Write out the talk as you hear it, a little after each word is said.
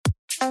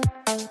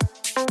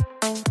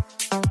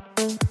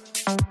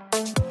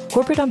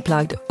Corporate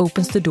Unplugged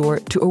opens the door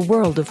to a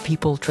world of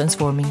people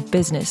transforming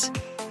business.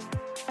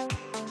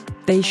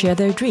 They share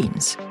their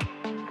dreams,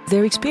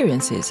 their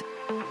experiences,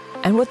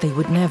 and what they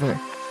would never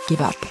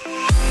give up.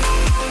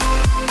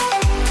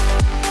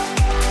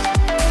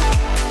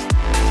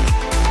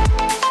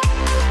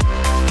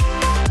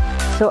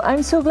 So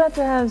I'm so glad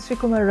to have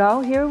Srikumar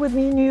Rao here with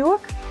me in New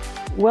York.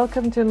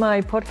 Welcome to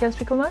my podcast,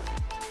 Srikumar.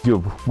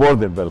 You're more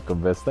than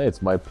welcome, Vesna.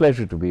 It's my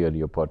pleasure to be on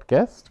your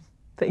podcast.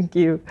 Thank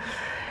you.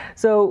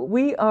 So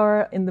we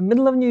are in the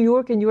middle of New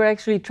York, and you are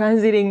actually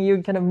transiting,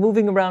 you're kind of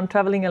moving around,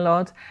 traveling a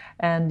lot,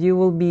 and you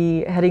will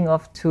be heading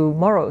off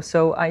tomorrow.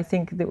 So I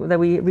think that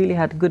we really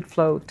had good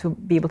flow to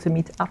be able to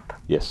meet up.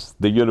 Yes,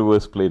 the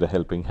universe played a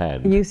helping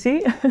hand. You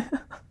see?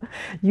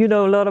 You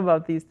know a lot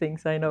about these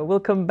things, I know. We'll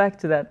come back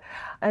to that.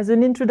 As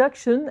an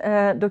introduction,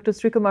 Dr.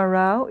 Srikumar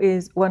Rao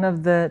is one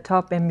of the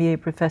top MBA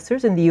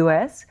professors in the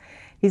US.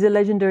 He's a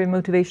legendary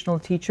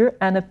motivational teacher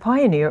and a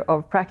pioneer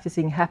of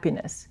practicing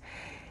happiness.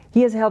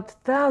 He has helped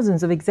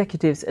thousands of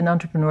executives and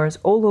entrepreneurs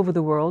all over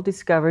the world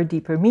discover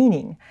deeper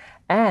meaning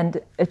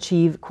and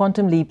achieve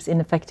quantum leaps in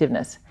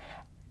effectiveness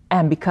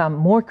and become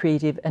more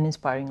creative and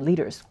inspiring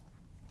leaders.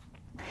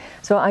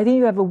 So I think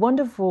you have a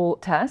wonderful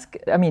task,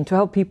 to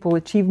help people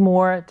achieve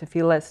more, to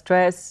feel less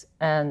stress,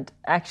 and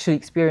actually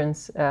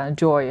experience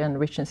joy and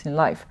richness in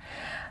life.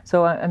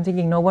 So I'm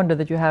thinking, no wonder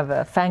that you have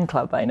a fan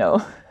club, I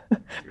know.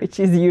 Which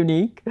is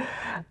unique.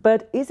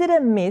 But is it a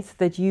myth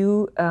that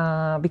you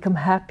become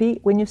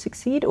happy when you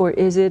succeed, or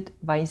is it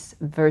vice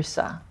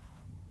versa?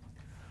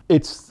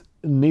 It's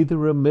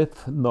neither a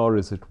myth nor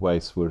is it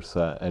vice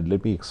versa, and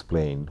let me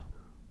explain.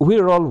 We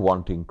are all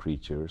wanting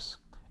creatures,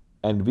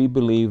 and we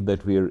believe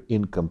that we are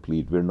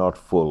incomplete, we're not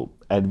full,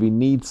 and we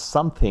need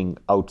something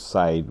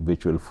outside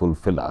which will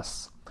fulfill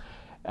us.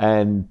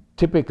 And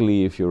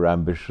typically, if you're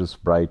ambitious,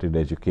 bright, and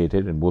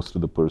educated, and most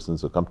of the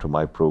persons who come to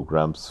my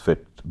programs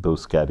fit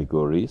those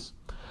categories,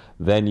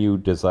 then you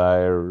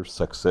desire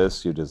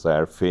success, you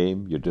desire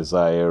fame, you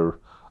desire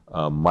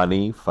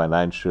money,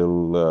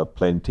 financial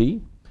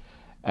plenty.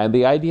 And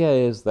the idea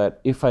is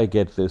that if I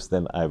get this,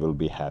 then I will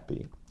be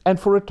happy. And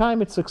for a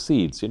time it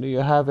succeeds. You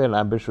have an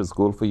ambitious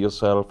goal for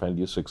yourself and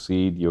you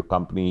succeed, your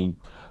company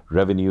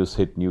revenues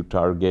hit new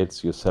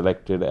targets, you're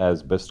selected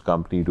as best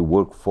company to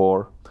work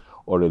for,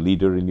 or a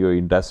leader in your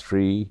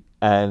industry,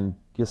 and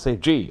you say,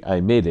 gee,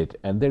 I made it.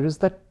 And there is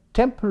that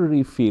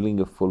temporary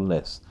feeling of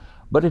fullness,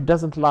 but it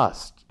doesn't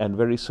last. And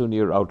very soon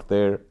you're out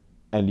there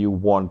and you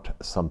want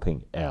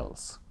something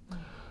else.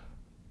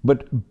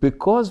 But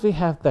because we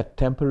have that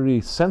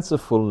temporary sense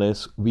of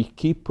fullness, we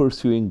keep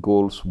pursuing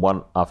goals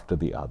one after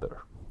the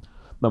other.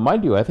 Now,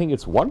 mind you, I think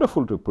it's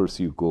wonderful to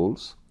pursue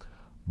goals,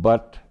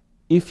 but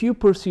if you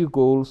pursue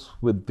goals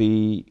with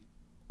the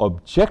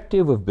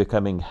objective of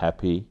becoming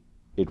happy,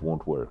 it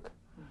won't work,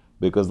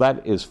 because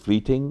that is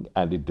fleeting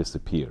and it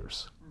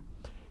disappears.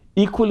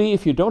 Equally,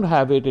 if you don't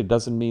have it, it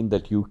doesn't mean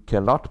that you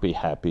cannot be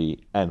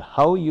happy, and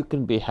how you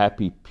can be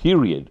happy,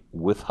 period,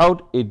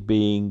 without it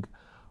being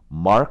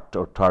marked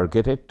or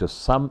targeted to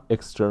some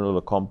external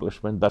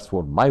accomplishment, that's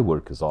what my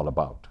work is all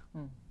about.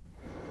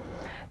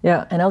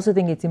 Yeah, and I also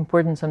think it's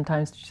important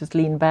sometimes to just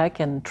lean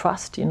back and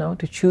trust,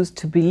 to choose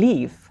to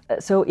believe.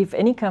 So if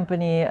any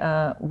company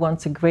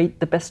wants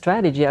the best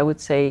strategy, I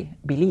would say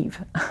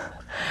believe.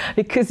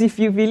 Because if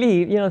you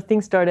believe,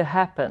 things start to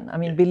happen.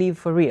 Believe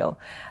for real.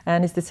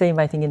 And it's the same,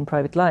 I think, in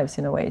private lives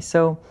in a way.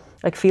 So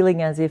like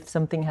feeling as if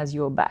something has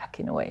your back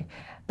in a way.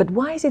 But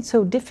why is it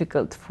so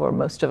difficult for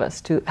most of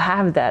us to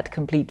have that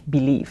complete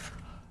belief?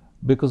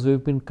 Because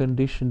we've been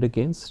conditioned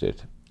against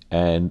it.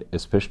 And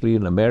especially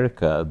in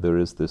America, there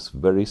is this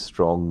very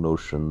strong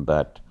notion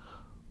that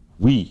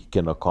we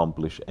can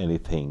accomplish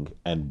anything,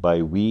 and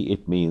by we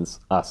it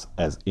means us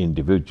as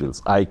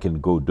individuals. I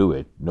can go do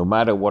it. No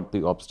matter what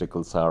the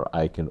obstacles are,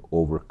 I can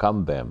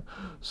overcome them.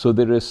 So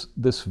there is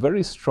this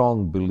very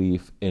strong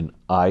belief in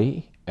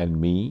I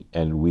and me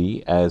and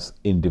we as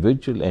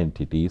individual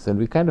entities, and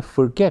we kind of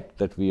forget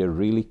that we are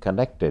really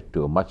connected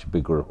to a much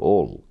bigger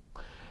whole.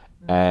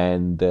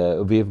 And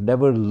we've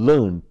never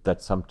learned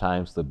that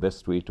sometimes the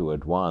best way to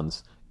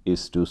advance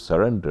is to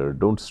surrender.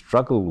 Don't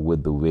struggle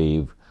with the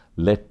wave.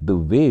 Let the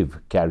wave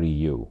carry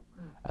you.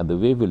 And the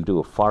wave will do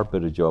a far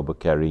better job of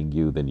carrying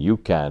you than you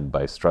can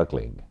by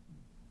struggling.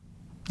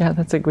 Yeah,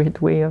 that's a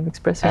great way of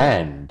expressing it.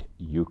 And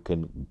you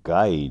can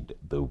guide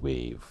the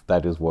wave.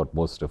 That is what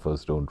most of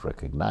us don't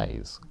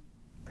recognize.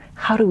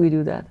 How do we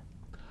do that?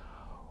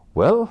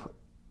 Well,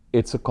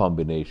 it's a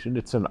combination.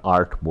 It's an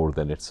art more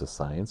than it's a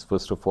science.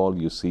 First of all,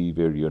 you see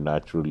where your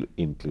natural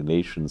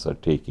inclinations are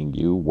taking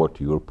you,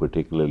 what you're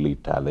particularly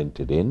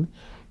talented in.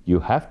 You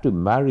have to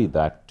marry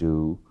that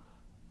to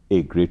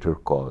a greater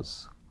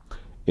cause.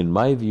 In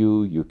my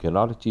view, you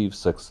cannot achieve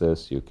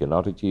success, you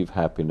cannot achieve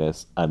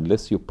happiness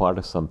unless you're part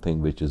of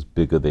something which is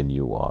bigger than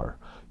you are.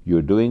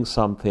 You're doing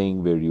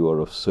something where you are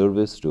of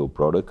service to a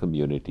broader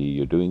community.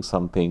 You're doing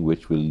something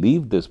which will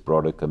leave this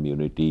broader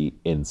community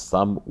in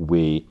some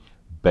way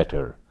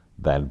better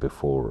than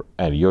before.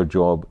 And your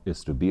job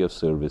is to be of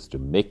service to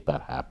make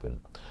that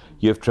happen.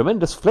 You have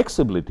tremendous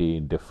flexibility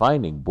in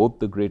defining both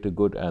the greater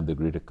good and the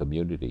greater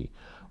community.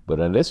 But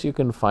unless you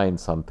can find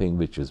something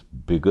which is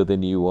bigger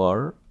than you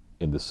are,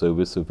 in the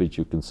service of which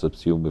you can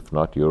subsume, if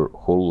not your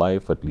whole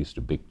life, at least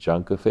a big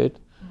chunk of it,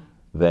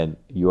 then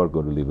you are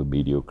going to live a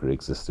mediocre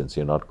existence.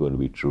 You're not going to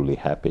be truly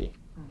happy.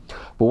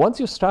 But once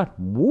you start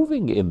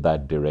moving in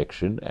that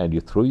direction and you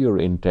throw your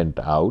intent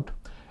out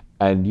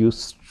and you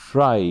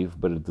strive,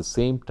 but at the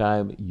same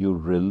time you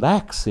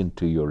relax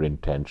into your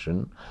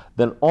intention,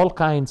 then all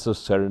kinds of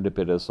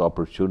serendipitous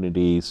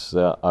opportunities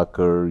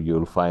occur.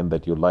 You'll find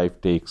that your life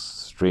takes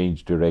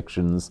strange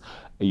directions.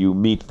 You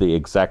meet the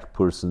exact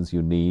persons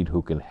you need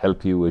who can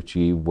help you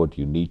achieve what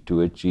you need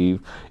to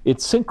achieve.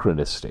 It's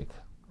synchronistic.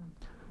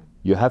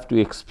 You have to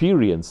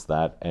experience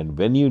that, and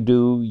when you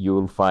do, you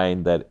will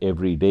find that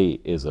every day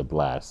is a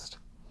blast.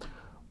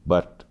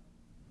 But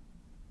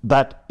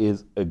that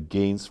is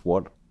against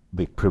what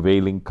the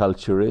prevailing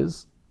culture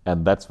is,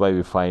 and that's why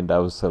we find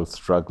ourselves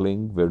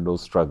struggling where no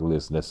struggle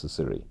is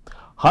necessary.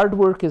 Hard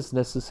work is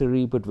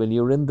necessary, but when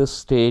you're in this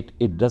state,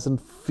 it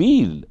doesn't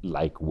feel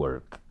like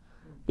work.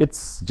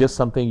 It's just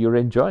something you're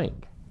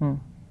enjoying.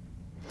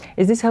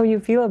 Is this how you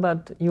feel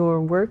about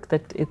your work,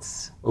 that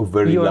it's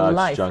very your large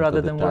life chunk rather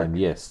of the than time, work?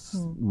 yes.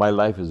 My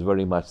life is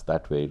very much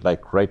that way.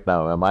 Like right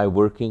now, am I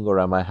working or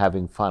am I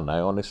having fun? I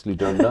honestly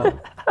don't know.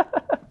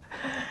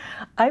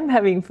 I'm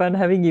having fun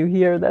having you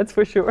here, that's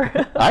for sure.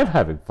 I'm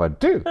having fun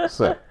too.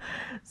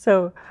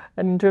 So,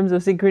 and in terms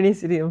of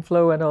synchronicity and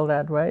flow and all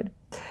that, right?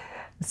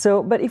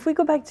 So, but if we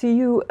go back to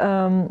you,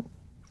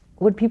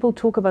 what people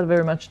talk about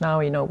very much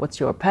now, what's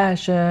your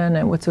passion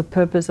and what's the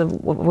purpose of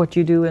what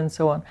you do and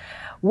so on.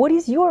 What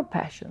is your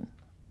passion?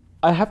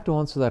 I have to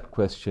answer that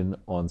question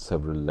on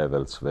several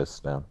levels,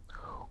 Vesna.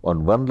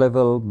 On one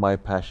level, my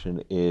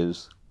passion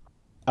is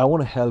I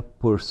want to help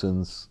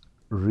persons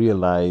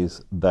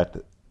realize that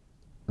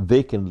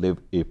they can live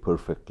a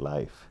perfect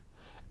life.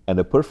 And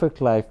a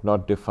perfect life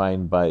not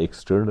defined by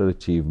external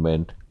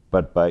achievement,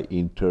 but by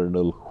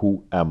internal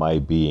who am I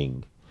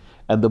being.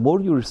 And the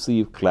more you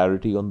receive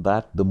clarity on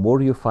that, the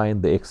more you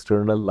find the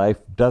external life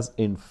does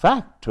in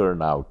fact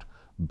turn out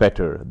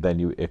better than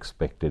you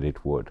expected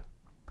it would.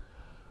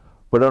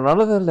 But on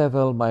another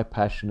level, my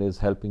passion is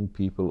helping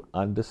people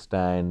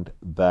understand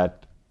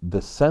that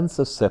the sense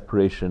of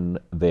separation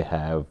they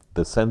have,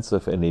 the sense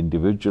of an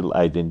individual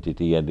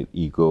identity and an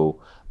ego,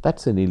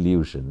 that's an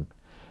illusion.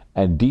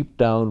 And deep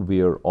down,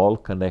 we are all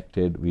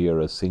connected, we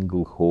are a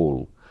single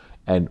whole.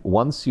 And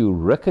once you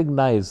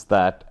recognize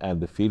that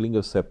and the feeling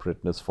of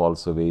separateness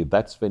falls away,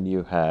 that's when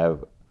you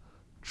have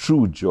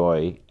true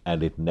joy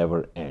and it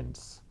never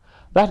ends.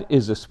 That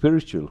is a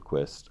spiritual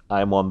quest.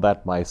 I'm on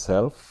that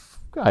myself.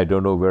 I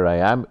don't know where I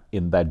am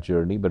in that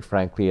journey, but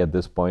frankly, at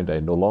this point, I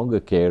no longer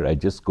care. I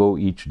just go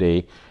each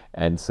day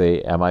and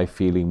say, am I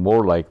feeling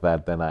more like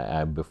that than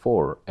I am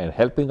before? And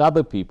helping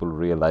other people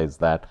realize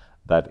that,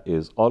 that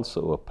is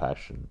also a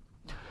passion.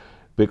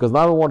 Because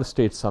now I want to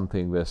state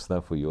something,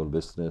 Vesna, for your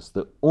listeners.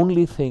 The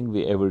only thing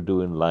we ever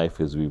do in life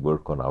is we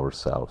work on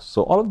ourselves.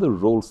 So all of the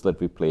roles that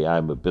we play,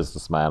 I'm a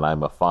businessman,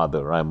 I'm a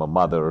father, I'm a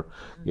mother,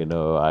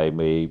 I'm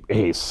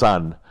a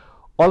son.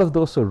 All of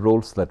those are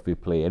roles that we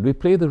play. And we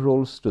play the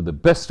roles to the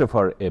best of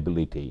our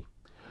ability.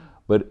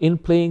 But in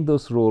playing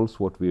those roles,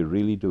 what we're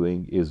really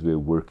doing is we're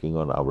working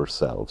on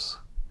ourselves.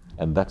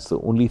 And that's the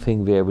only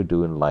thing we ever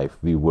do in life.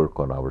 We work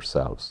on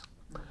ourselves.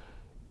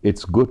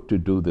 It's good to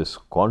do this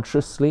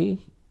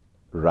consciously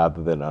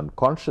rather than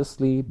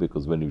unconsciously,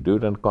 because when you do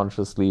it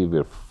unconsciously,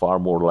 we're far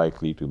more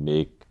likely to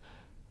make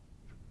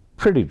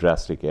pretty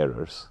drastic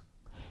errors.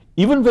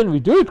 Even when we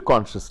do it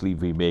consciously,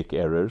 we make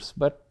errors,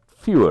 but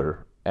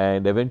fewer.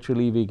 And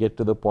eventually we get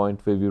to the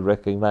point where we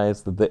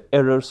recognize that the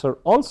errors are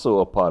also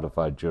a part of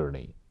our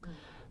journey.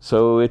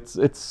 So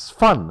it's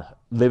fun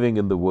living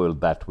in the world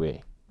that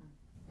way.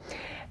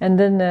 And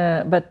then,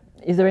 but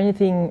is there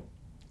anything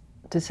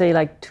to say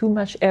like too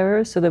much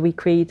error so that we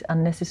create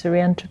unnecessary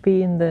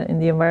entropy in the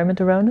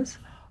environment around us?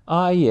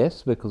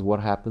 Yes, because what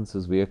happens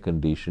is we are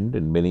conditioned,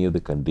 and many of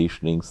the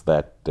conditionings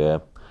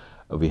that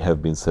we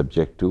have been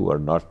subject to are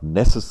not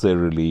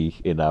necessarily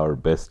in our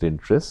best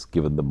interests,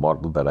 given the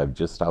model that I've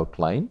just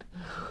outlined.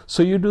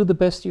 So you do the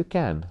best you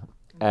can,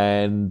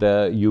 and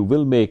you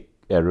will make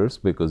errors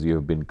because you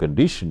have been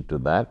conditioned to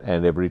that,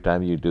 and every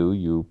time you do,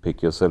 you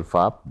pick yourself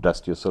up,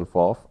 dust yourself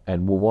off,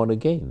 and move on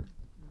again.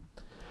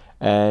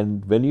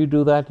 And when you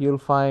do that, you'll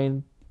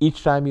find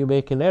each time you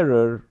make an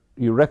error,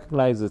 you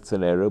recognize it's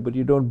an error, but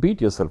you don't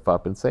beat yourself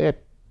up and say,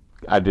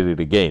 I did it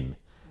again,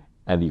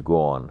 and you go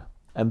on.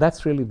 And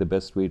that's really the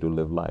best way to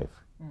live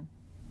life.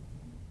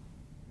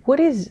 What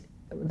is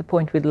the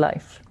point with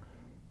life?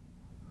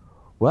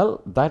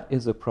 Well, that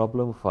is a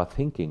problem of our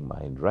thinking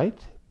mind, right?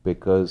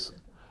 Because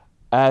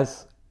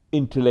as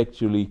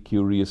intellectually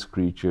curious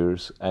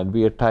creatures, and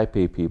we are type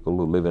A people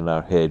who live in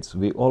our heads,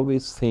 we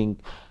always think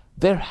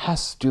there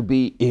has to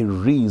be a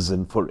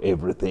reason for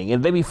everything,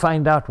 and let me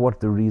find out what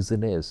the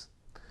reason is.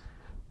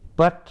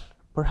 But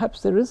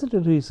perhaps there isn't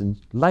a reason.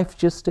 Life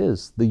just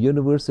is. The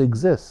universe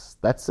exists.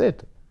 That's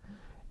it.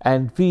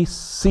 And we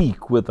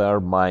seek with our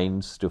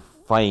minds to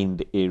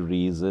find a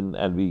reason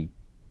and we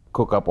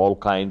cook up all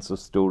kinds of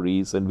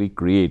stories and we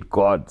create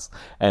gods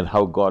and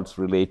how gods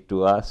relate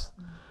to us.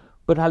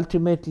 But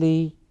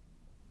ultimately,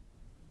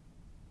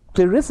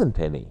 there isn't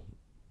any.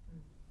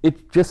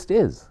 It just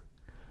is.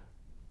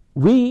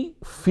 We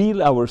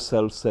feel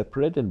ourselves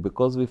separate, and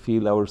because we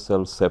feel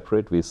ourselves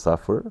separate, we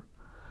suffer.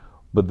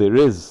 But there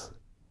is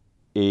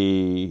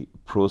a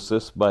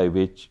process by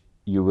which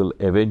you will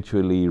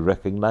eventually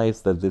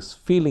recognize that this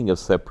feeling of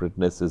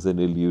separateness is an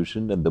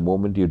illusion, and the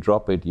moment you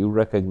drop it, you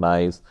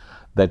recognize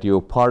that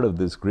you're part of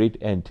this great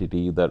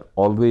entity that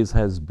always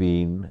has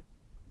been,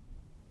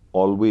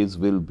 always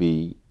will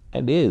be,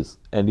 and is,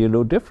 and you're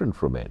no different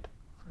from it.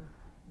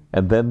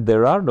 And then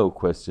there are no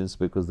questions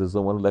because there's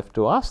no one left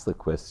to ask the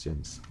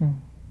questions.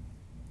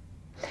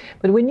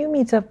 But when you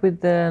meet up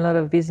with a lot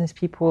of business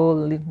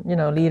people,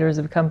 leaders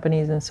of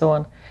companies and so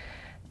on,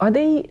 are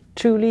they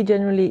truly,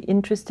 genuinely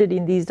interested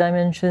in these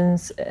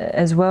dimensions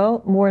as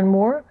well, more and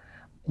more?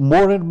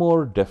 More and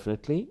more,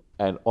 definitely.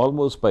 And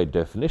almost by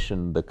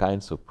definition, the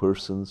kinds of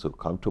persons who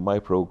come to my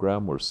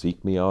program or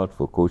seek me out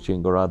for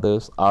coaching or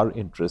others are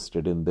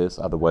interested in this.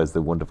 Otherwise, they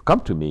wouldn't have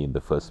come to me in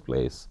the first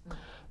place.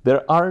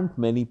 There aren't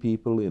many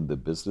people in the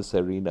business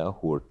arena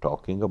who are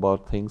talking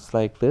about things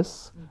like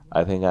this.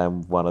 I think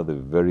I'm one of the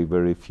very,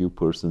 very few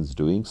persons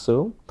doing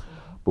so.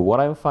 But what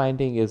I'm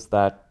finding is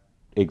that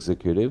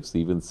executives,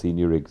 even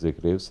senior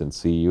executives and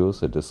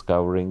CEOs, are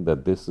discovering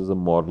that this is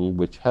a model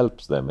which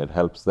helps them. It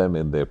helps them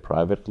in their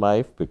private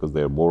life because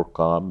they're more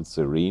calm,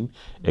 serene,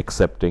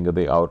 accepting of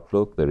the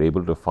outlook. They're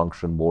able to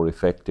function more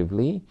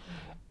effectively.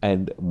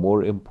 And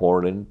more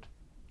important,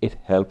 it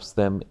helps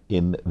them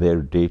in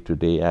their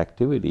day-to-day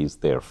activities.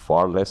 They're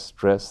far less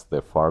stressed,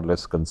 they're far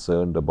less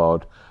concerned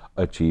about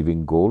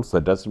achieving goals.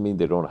 That doesn't mean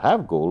they don't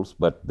have goals,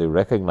 but they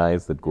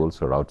recognize that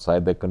goals are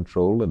outside their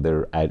control and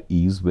they're at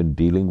ease when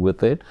dealing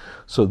with it.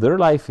 So their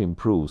life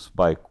improves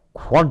by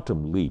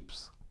quantum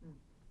leaps.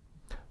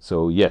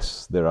 So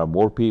yes, there are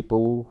more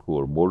people who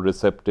are more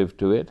receptive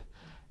to it.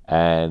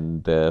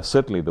 And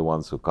certainly the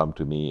ones who come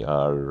to me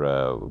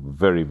are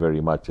very,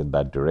 very much in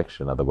that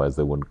direction. Otherwise,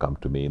 they wouldn't come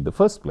to me in the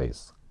first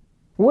place.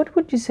 What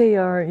would you say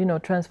are,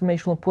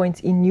 transformational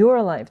points in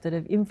your life that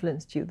have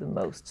influenced you the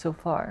most so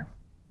far?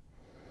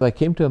 I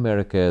came to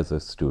America as a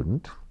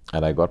student,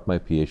 and I got my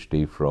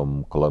PhD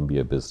from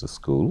Columbia Business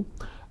School.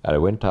 And I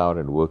went out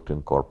and worked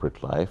in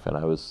corporate life, and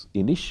I was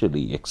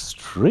initially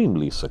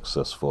extremely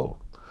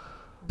successful.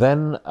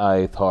 Then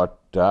I thought,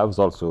 I was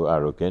also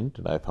arrogant,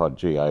 and I thought,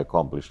 gee, I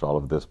accomplished all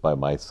of this by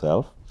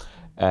myself.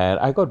 And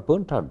I got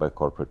burnt out by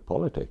corporate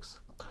politics.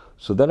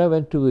 So then I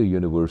went to a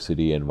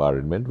university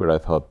environment where I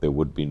thought there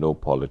would be no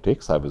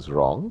politics. I was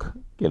wrong.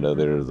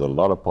 There is a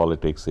lot of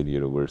politics in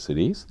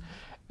universities.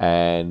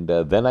 And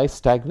then I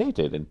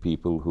stagnated, and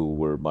people who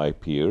were my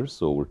peers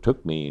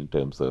overtook me in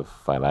terms of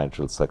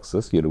financial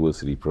success.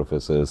 University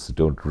professors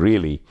don't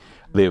really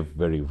live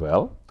very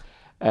well.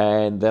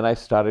 And then I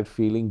started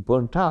feeling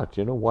burnt out.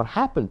 What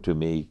happened to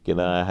me?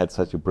 I had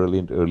such a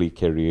brilliant early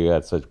career,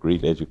 had such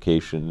great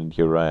education, and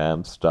here I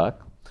am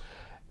stuck.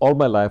 All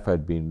my life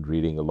I'd been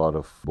reading a lot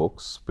of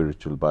books,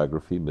 spiritual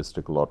biography,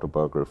 mystical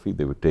autobiography.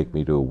 They would take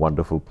me to a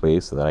wonderful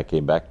place, and then I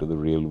came back to the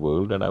real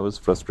world, and I was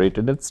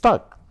frustrated and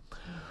stuck.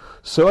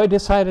 So I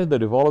decided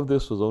that if all of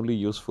this was only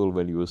useful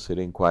when you were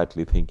sitting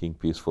quietly thinking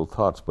peaceful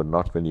thoughts, but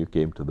not when you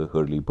came to the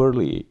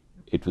hurly-burly,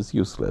 it was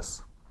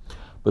useless.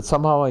 But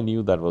somehow I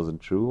knew that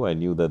wasn't true. I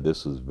knew that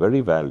this was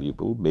very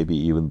valuable, maybe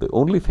even the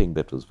only thing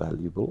that was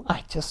valuable.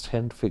 I just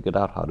hadn't figured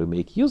out how to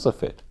make use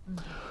of it.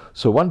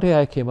 So one day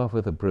I came up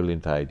with a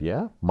brilliant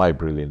idea, my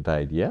brilliant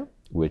idea,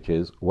 which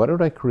is, why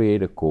don't I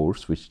create a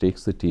course which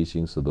takes the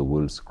teachings of the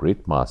world's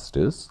great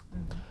masters,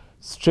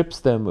 strips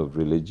them of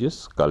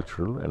religious,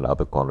 cultural, and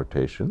other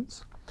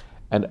connotations,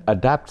 and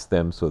adapts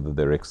them so that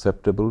they're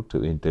acceptable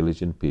to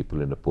intelligent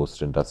people in a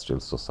post-industrial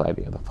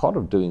society. And the thought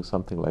of doing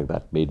something like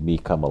that made me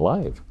come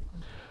alive.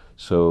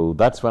 So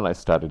that's when I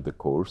started the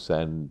course,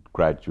 and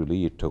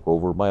gradually it took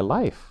over my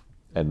life.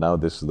 And now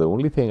this is the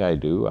only thing I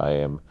do. I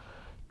am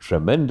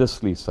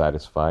tremendously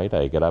satisfied.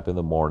 I get up in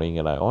the morning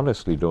and I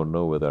honestly don't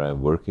know whether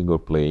I'm working or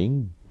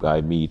playing. I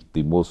meet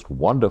the most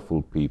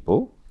wonderful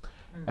people.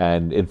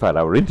 And in fact,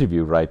 our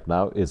interview right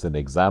now is an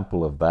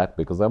example of that,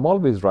 because I'm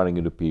always running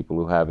into people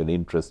who have an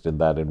interest in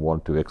that and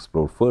want to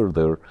explore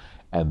further,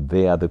 and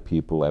they are the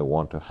people I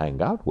want to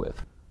hang out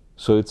with.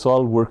 So it's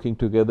all working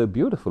together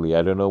beautifully.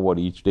 I don't know what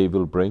each day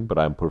will bring, but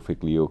I'm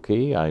perfectly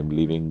okay. I'm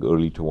leaving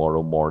early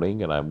tomorrow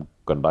morning, and I'm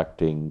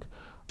conducting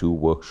 2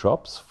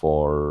 workshops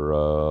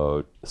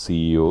for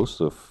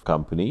CEOs of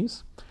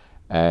companies.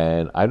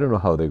 And I don't know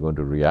how they're going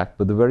to react,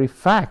 but the very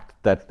fact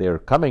that they're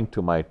coming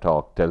to my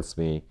talk tells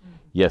me,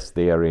 yes,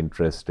 they are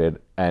interested,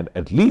 and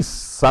at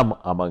least some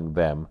among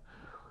them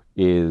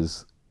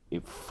is a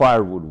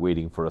firewood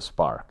waiting for a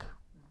spark.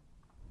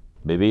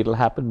 Maybe it'll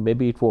happen,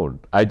 maybe it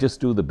won't. I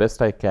just do the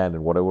best I can,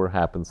 and whatever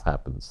happens,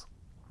 happens.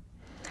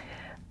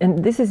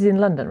 And this is in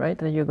London, right,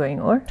 that you're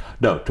going, or?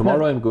 No,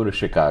 tomorrow I'm going to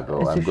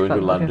Chicago. I'm going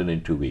to London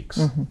in 2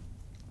 weeks.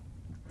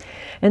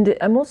 And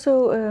I'm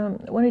also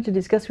wanting to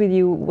discuss with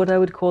you what I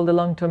would call the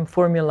long-term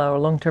formula or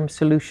long-term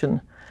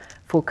solution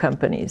for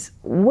companies.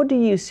 What do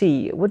you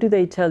see? What do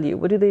they tell you?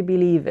 What do they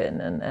believe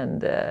in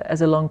and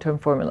as a long-term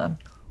formula?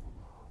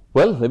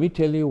 Well, let me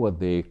tell you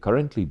what they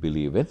currently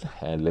believe in,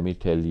 and let me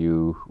tell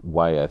you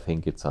why I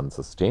think it's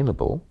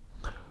unsustainable.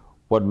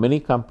 What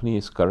many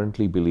companies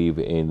currently believe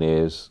in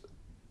is,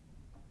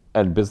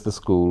 and business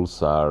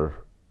schools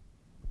are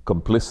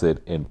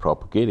complicit in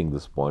propagating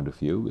this point of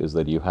view, is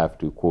that you have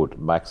to, quote,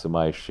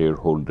 maximize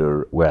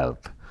shareholder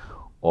wealth,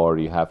 or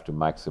you have to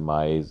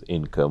maximize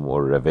income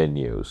or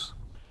revenues.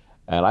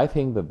 And I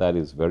think that that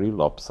is very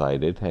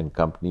lopsided, and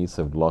companies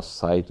have lost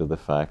sight of the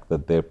fact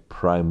that their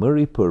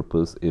primary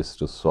purpose is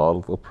to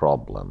solve a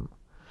problem.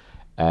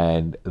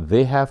 And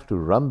they have to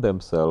run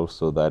themselves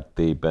so that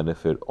they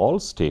benefit all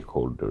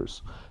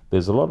stakeholders.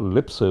 There's a lot of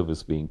lip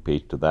service being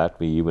paid to that.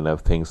 We even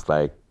have things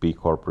like B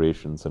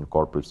corporations and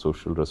corporate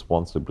social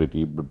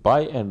responsibility. But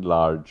by and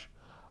large,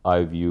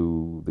 I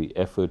view the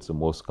efforts of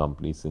most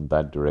companies in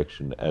that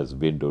direction as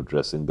window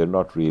dressing. They're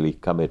not really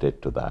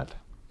committed to that.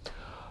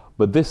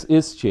 But this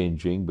is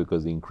changing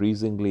because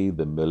increasingly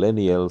the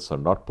millennials are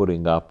not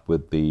putting up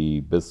with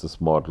the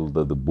business model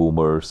that the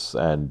boomers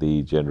and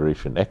the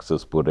Generation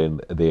X's put in.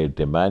 They're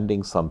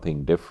demanding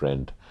something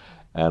different.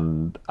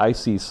 And I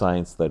see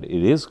signs that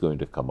it is going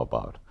to come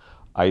about.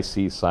 I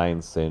see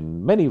signs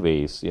in many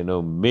ways,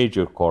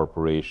 major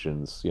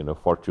corporations,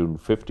 Fortune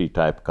 50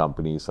 type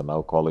companies are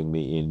now calling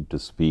me in to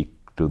speak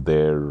to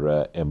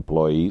their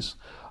employees.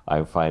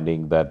 I'm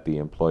finding that the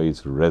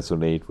employees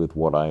resonate with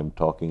what I'm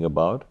talking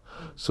about.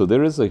 So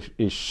there is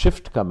a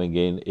shift coming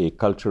in, a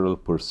cultural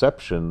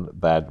perception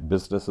that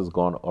business has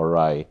gone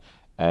awry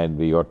and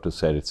we ought to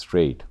set it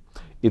straight.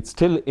 It's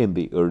still in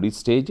the early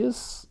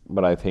stages,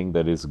 but I think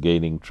that it's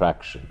gaining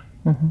traction.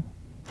 Mm-hmm.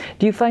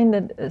 Do you find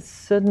that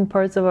certain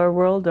parts of our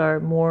world are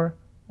more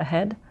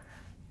ahead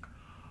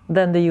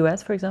than the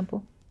US, for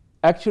example?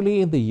 Actually,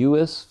 in the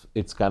US,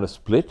 it's kind of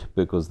split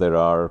because there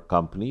are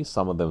companies,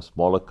 some of them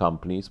smaller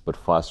companies, but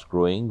fast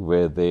growing,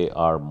 where they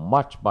are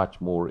much,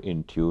 much more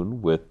in tune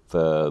with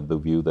the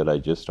view that I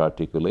just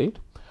articulate.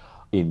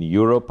 In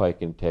Europe, I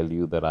can tell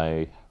you that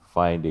I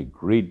find a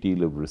great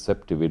deal of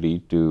receptivity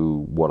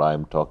to what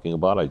I'm talking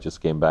about. I just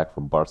came back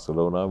from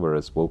Barcelona, where I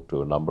spoke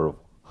to a number of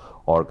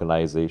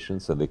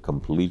organizations, and they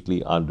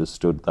completely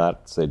understood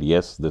that, said,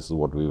 yes, this is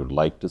what we would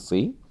like to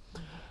see.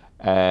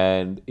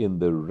 And in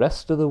the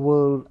rest of the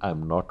world,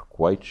 I'm not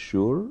quite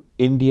sure.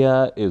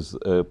 India is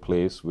a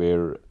place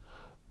where,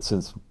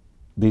 since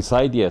these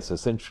ideas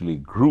essentially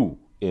grew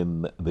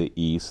in the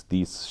East,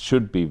 these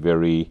should be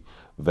very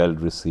well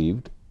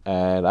received.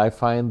 And I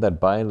find that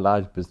by and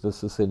large,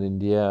 businesses in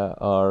India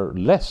are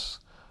less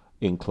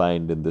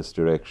inclined in this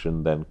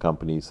direction than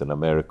companies in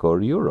America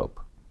or Europe.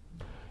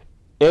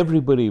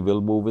 Everybody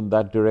will move in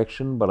that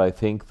direction, but I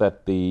think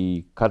that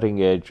the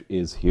cutting edge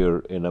is here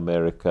in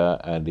America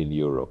and in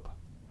Europe.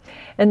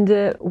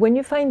 And when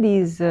you find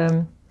these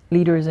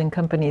leaders and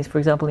companies, for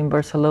example, in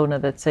Barcelona,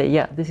 that say,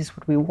 yeah, this is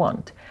what we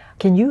want,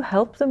 can you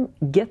help them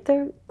get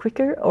there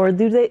quicker, or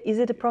is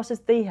it a process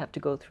they have to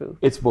go through?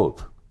 It's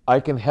both. I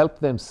can help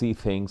them see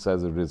things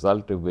as a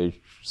result of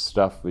which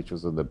stuff which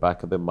was in the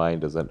back of their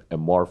mind as an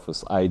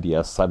amorphous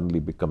idea suddenly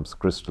becomes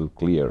crystal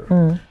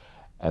clear.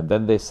 And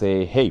then they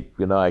say, hey,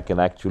 I can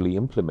actually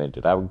implement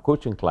it. I have a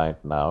coaching client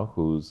now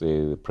who's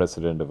a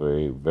president of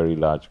a very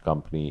large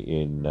company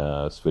in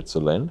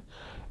Switzerland.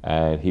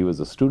 And he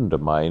was a student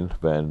of mine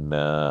when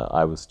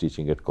I was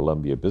teaching at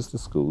Columbia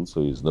Business School.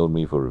 So he's known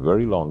me for a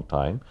very long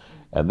time.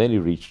 And then he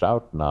reached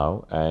out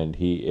now, and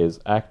he is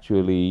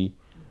actually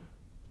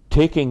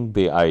taking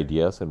the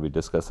ideas, and we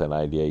discuss an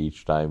idea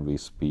each time we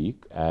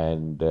speak,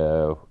 and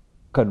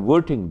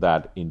converting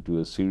that into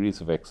a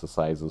series of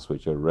exercises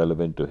which are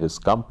relevant to his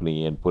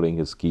company, and putting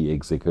his key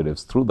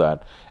executives through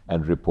that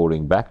and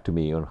reporting back to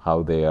me on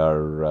how they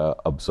are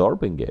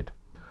absorbing it.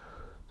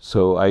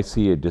 So I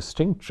see a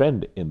distinct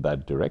trend in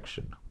that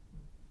direction.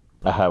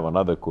 I have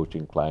another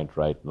coaching client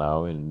right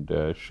now, and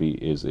she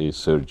is a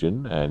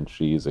surgeon, and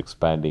she is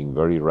expanding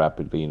very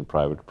rapidly in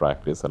private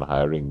practice and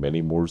hiring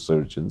many more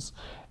surgeons.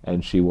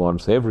 And she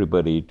wants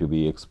everybody to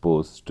be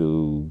exposed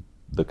to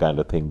the kind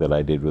of thing that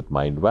I did with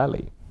Mind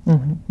Valley.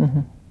 Mm-hmm,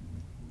 mm-hmm.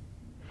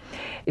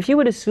 If you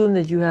would assume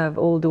that you have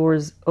all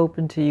doors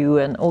open to you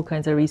and all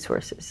kinds of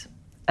resources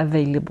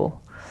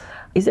available,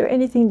 is there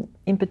anything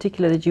in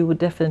particular that you would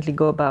definitely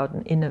go about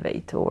and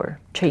innovate or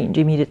change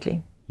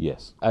immediately?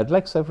 Yes. I'd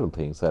like several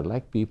things. I'd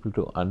like people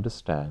to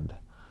understand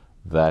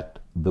that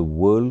the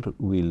world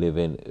we live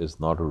in is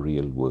not a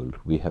real world.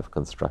 We have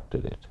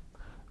constructed it.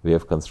 We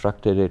have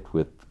constructed it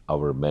with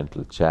our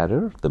mental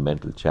chatter, the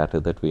mental chatter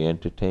that we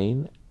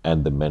entertain,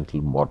 and the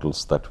mental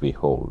models that we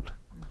hold.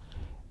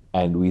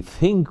 And we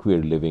think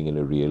we're living in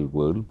a real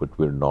world, but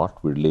we're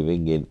not. We're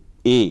living in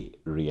a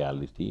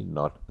reality,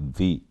 not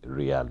the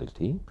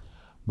reality.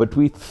 But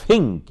we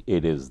think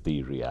it is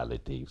the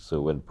reality.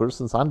 So when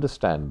persons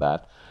understand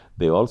that,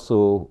 they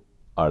also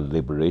are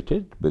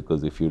liberated,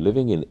 because if you're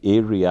living in a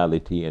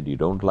reality and you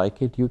don't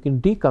like it, you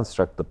can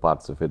deconstruct the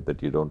parts of it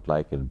that you don't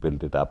like and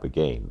build it up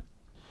again.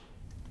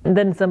 And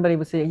then somebody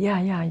would say,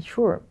 yeah,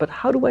 sure, but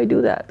how do I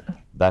do that?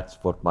 That's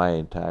what my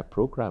entire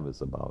program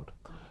is about.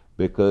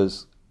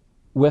 Because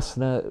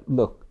Vesna,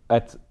 look,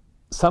 at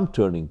some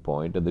turning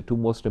point, and the two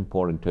most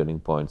important turning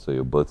points are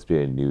your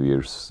birthday and New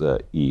Year's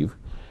Eve,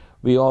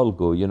 we all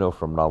go,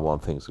 from now on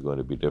things are going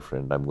to be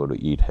different. I'm going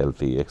to eat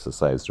healthy,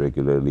 exercise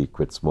regularly,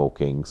 quit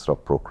smoking,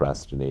 stop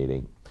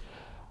procrastinating.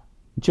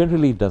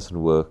 Generally, it doesn't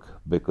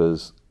work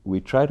because we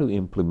try to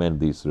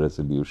implement these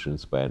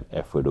resolutions by an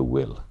effort of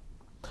will.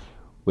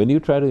 When you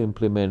try to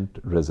implement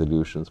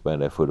resolutions by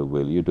an effort of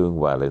will, you're doing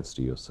violence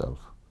to yourself.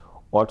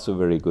 Odds are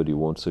very good you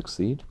won't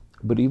succeed,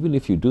 but even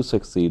if you do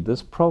succeed,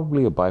 there's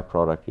probably a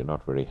byproduct you're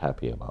not very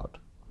happy about.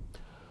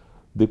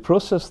 The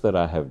process that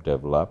I have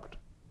developed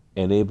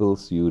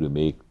enables you to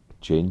make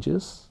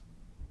changes.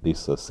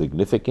 These are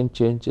significant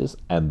changes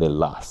and they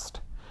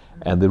last.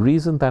 And the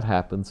reason that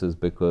happens is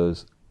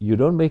because you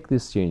don't make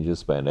these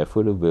changes by an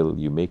effort of will,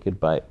 you make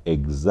it by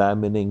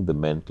examining the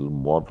mental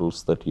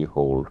models that you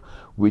hold,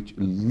 which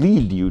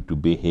lead you to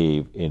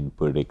behave in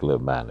particular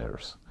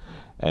manners.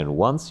 And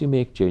once you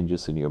make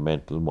changes in your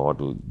mental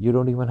model, you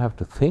don't even have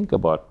to think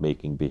about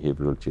making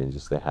behavioral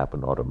changes, they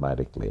happen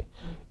automatically.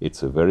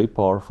 It's a very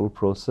powerful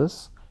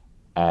process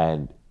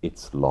and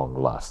it's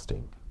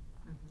long-lasting.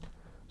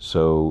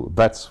 So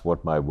that's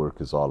what my work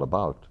is all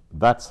about.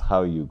 That's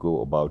how you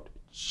go about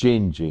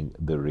changing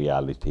the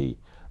reality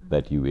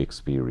that you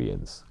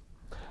experience.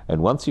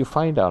 And once you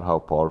find out how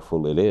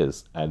powerful it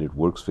is, and it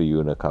works for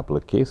you in a couple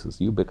of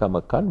cases, you become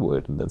a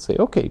convert and then say,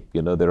 okay,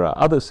 there are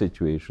other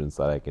situations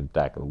that I can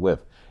tackle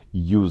with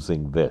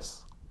using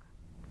this.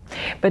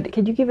 But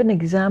can you give an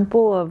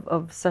example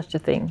of such a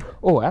thing?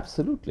 Oh,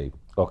 absolutely.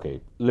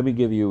 Okay, let me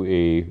give you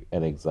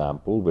an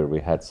example where we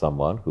had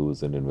someone who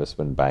was an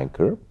investment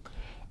banker,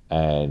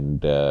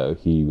 and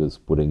he was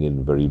putting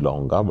in very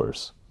long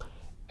hours,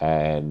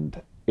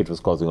 and it was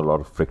causing a lot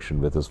of friction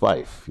with his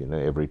wife.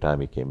 Every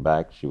time he came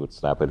back, she would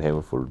snap at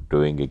him for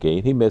doing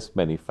again. He missed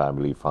many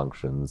family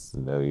functions,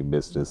 he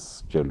missed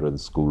his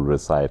children's school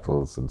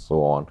recitals and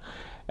so on,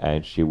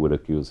 and she would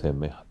accuse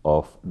him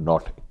of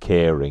not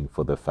caring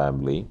for the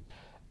family.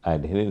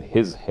 And in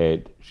his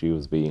head, she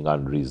was being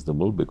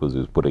unreasonable because he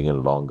was putting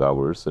in long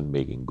hours and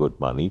making good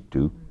money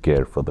to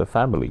care for the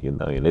family.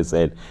 In his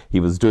head, he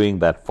was doing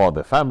that for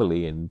the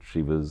family, and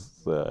she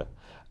was,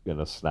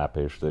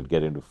 snappish. They'd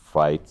get into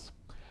fights.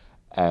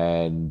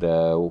 And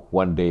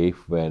one day,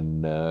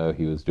 when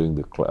he was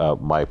doing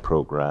my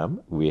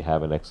program, we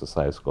have an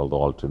exercise called the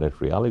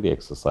alternate reality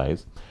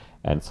exercise.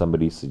 And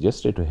somebody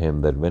suggested to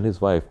him that when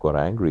his wife got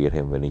angry at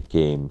him when he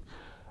came,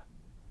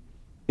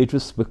 it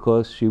was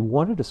because she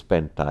wanted to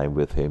spend time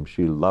with him.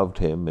 She loved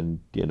him, and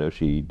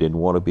she didn't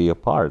want to be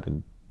apart.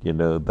 And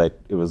that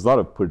it was not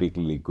a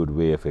particularly good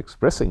way of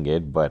expressing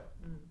it, but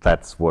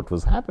that's what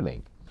was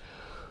happening.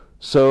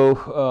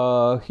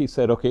 So he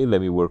said, okay,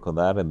 let me work on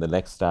that. And the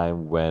next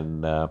time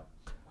when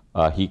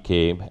he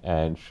came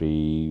and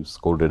she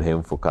scolded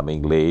him for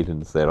coming late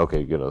and said,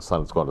 okay,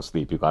 son's gone to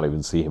sleep, you can't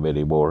even see him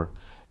anymore.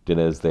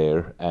 Dinner's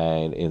there,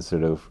 and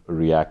instead of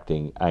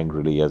reacting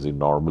angrily as he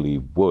normally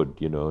would,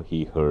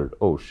 he heard,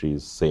 oh,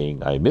 she's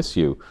saying, I miss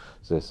you.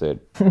 So I said,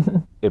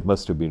 it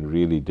must have been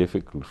really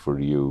difficult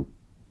for you,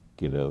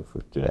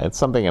 and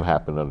something had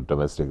happened on a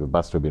domestic, it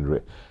must have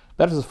been,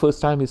 that was the first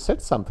time he said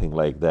something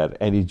like that,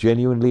 and he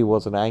genuinely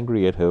wasn't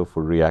angry at her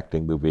for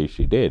reacting the way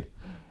she did.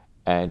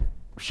 And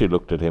she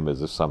looked at him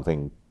as if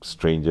something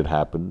strange had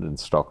happened and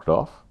stalked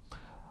off.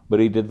 But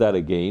he did that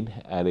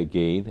again and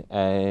again,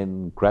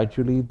 and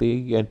gradually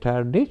the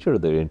entire nature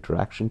of their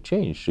interaction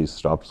changed. She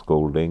stopped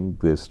scolding,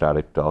 they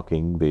started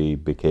talking, they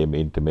became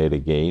intimate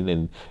again,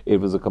 and it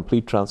was a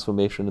complete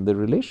transformation in their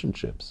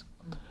relationships.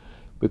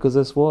 Because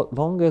as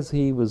long as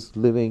he was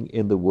living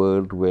in the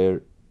world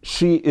where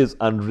she is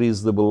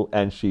unreasonable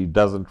and she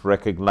doesn't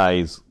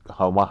recognize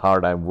how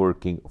hard I'm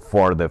working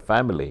for the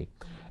family,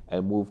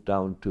 and moved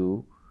down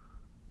to,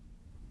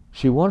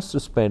 she wants to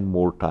spend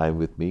more time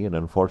with me, and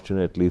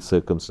unfortunately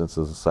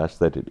circumstances are such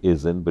that it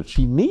isn't, but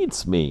she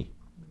needs me,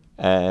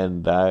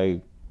 and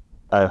I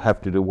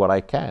have to do what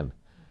I can.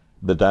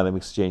 The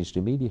dynamics changed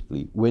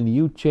immediately. When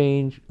you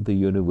change, the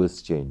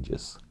universe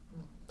changes.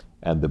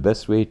 And the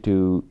best way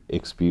to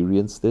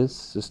experience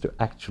this is to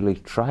actually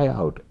try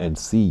out and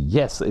see,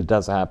 yes, it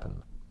does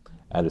happen.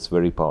 And it's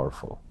very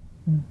powerful.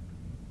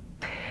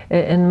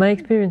 And my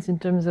experience in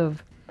terms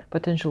of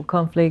potential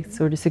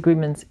conflicts or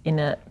disagreements in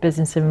a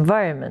business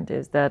environment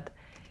is that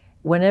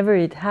whenever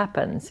it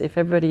happens, if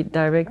everybody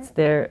directs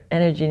their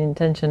energy and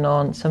intention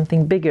on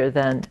something bigger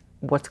than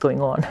what's going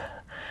on,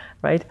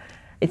 right,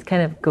 it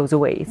kind of goes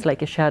away. It's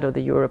like a shadow that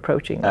you're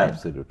approaching. Right?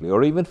 Absolutely.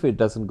 Or even if it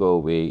doesn't go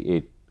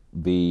away,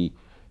 the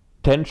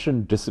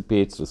tension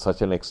dissipates to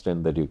such an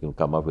extent that you can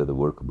come up with a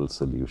workable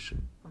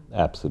solution.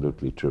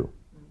 Absolutely true.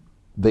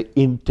 The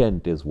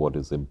intent is what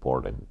is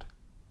important.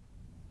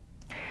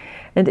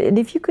 And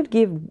if you could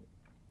give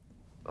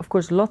of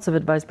course, lots of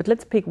advice, but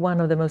let's pick one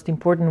of the most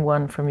important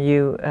one from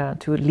you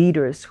to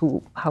leaders,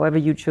 who, however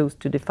you chose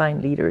to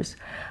define leaders.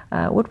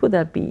 What would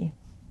that be?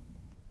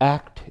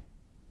 Act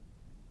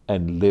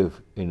and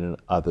live in an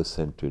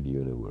other-centered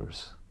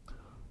universe.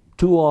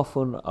 Too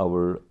often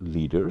our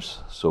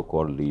leaders,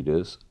 so-called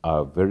leaders,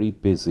 are very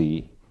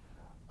busy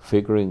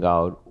figuring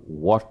out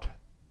what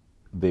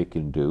they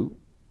can do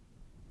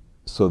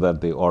so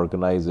that the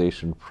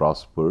organization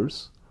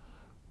prospers.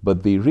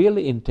 But the real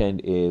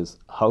intent is,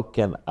 how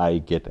can I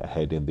get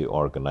ahead in the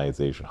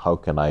organization? How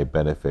can I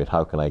benefit?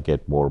 How can I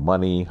get more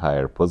money,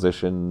 higher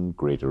position,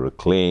 greater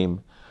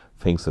acclaim,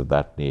 things of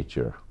that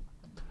nature.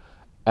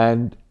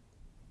 And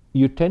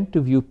you tend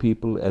to view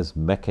people as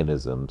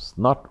mechanisms,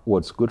 not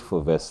what's good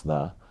for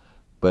Vesna,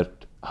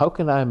 but how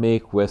can I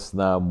make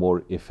Vesna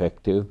more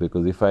effective?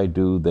 Because if I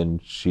do, then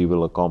she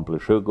will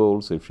accomplish her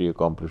goals. If she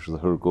accomplishes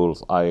her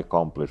goals, I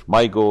accomplish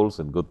my goals,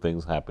 and good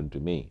things happen to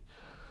me.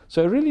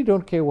 So I really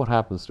don't care what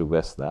happens to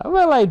Vesna.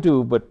 Well, I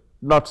do, but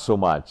not so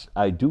much.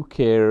 I do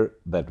care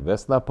that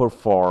Vesna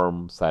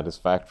perform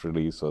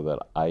satisfactorily so that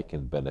I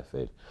can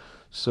benefit.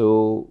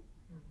 So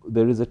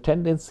there is a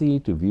tendency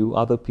to view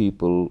other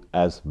people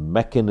as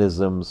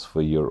mechanisms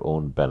for your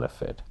own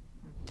benefit.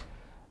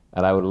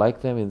 And I would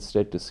like them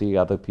instead to see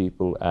other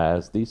people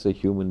as, these are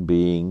human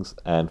beings,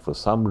 and for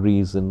some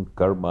reason,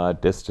 karma,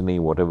 destiny,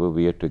 whatever,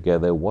 we are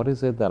together, what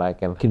is it that I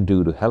can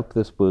do to help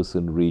this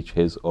person reach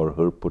his or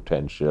her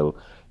potential,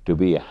 to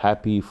be a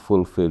happy,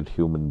 fulfilled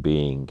human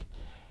being?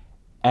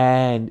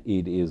 And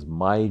it is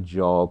my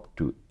job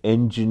to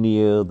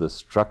engineer the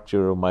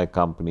structure of my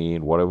company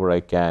and whatever I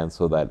can,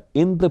 so that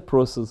in the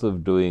process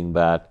of doing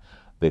that,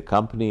 the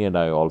company and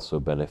I also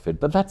benefit.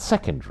 But that's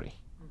secondary.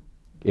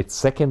 It's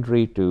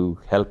secondary to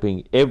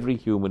helping every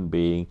human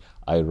being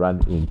I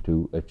run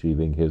into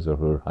achieving his or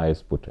her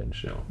highest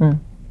potential.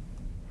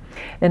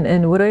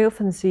 And what I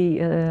often see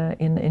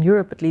in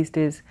Europe, at least,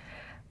 is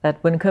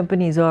that when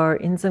companies are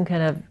in some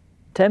kind of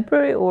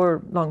temporary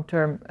or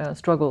long-term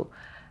struggle,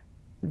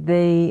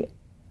 they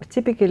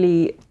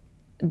typically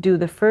do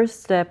the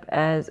first step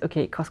as,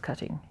 okay, cost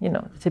cutting,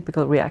 the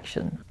typical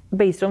reaction,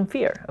 based on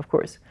fear, of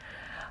course.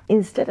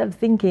 Instead of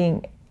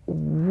thinking,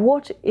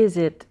 what is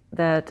it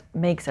that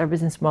makes our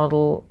business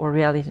model or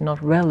reality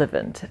not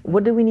relevant?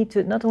 What do we need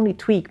to not only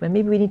tweak, but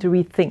maybe we need to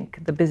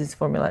rethink the business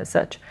formula as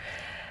such.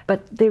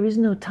 But there is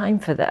no time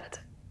for that.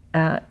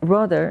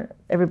 Rather,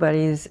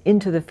 everybody is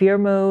into the fear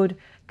mode,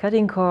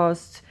 cutting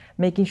costs,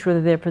 making sure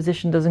that their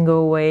position doesn't go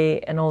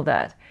away, and all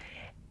that.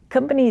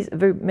 Companies,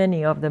 very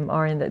many of them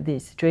are in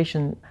this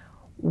situation.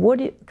 What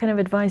kind of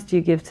advice do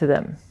you give to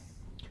them?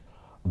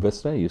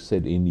 Vesna, you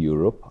said in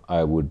Europe.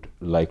 I would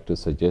like to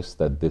suggest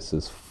that this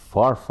is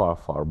far, far,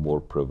 far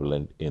more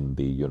prevalent in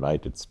the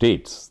United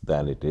States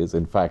than it is.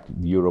 In fact,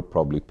 Europe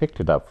probably picked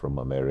it up from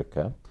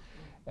America.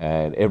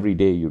 And every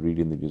day you read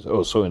in the news,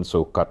 oh,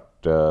 so-and-so cut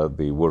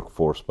the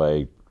workforce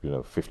by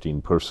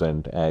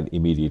 15%, and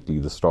immediately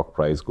the stock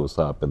price goes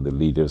up and the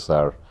leaders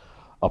are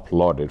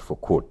applauded for,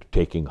 quote,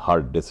 taking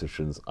hard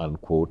decisions,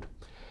 unquote.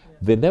 Yeah.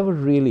 They never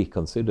really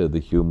consider the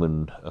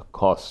human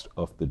cost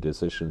of the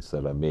decisions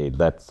that are made.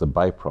 That's the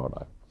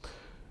byproduct.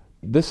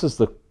 This is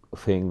the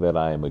thing that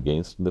I am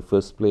against in the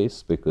first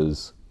place,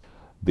 because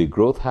the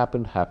growth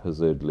happened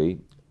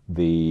haphazardly.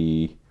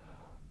 The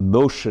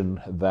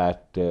notion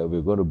that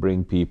we're going to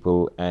bring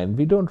people and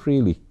we don't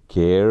really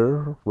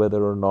care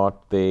whether or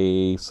not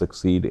they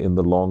succeed in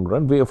the long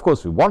run. Of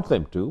course, we want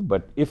them to,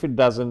 but if it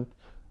doesn't,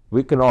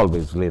 we can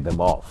always lay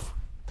them off.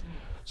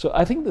 So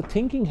I think the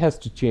thinking has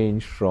to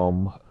change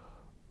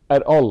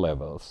at all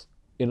levels.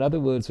 In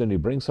other words, when you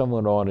bring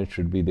someone on, it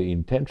should be the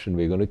intention,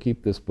 we're going to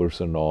keep this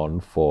person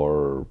on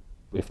for,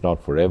 if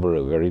not forever,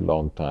 a very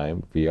long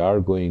time. We are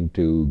going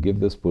to give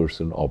this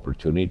person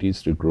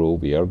opportunities to grow.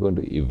 We are going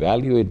to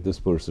evaluate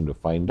this person to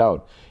find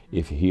out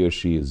if he or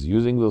she is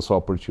using those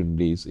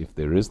opportunities. If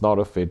there is not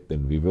a fit,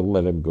 then we will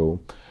let him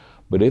go.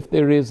 But if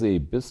there is a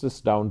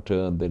business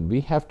downturn, then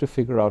we have to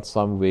figure out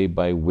some way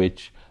by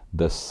which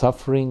the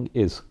suffering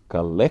is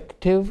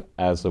collective,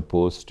 as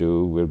opposed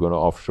to we're going to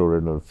offshore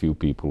it on a few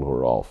people who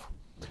are off.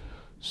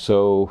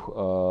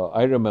 So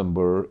I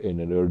remember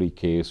in an early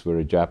case where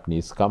a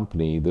Japanese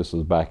company, this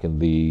was back in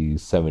the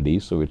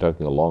 70s, so we're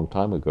talking a long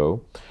time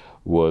ago,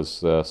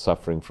 was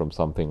suffering from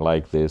something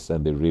like this,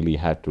 and they really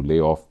had to lay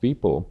off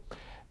people.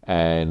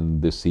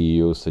 And the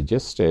CEO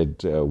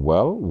suggested,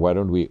 well, why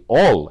don't we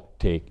all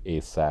take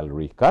a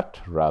salary cut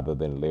rather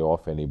than lay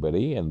off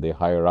anybody? And the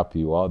higher up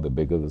you are, the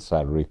bigger the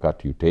salary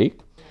cut you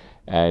take.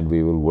 And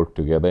we will work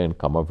together and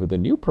come up with a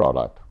new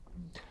product.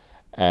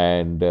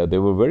 And they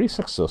were very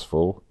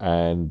successful.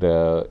 And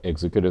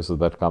executives of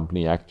that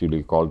company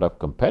actually called up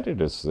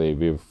competitors, say,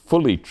 we've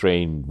fully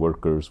trained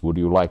workers. Would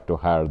you like to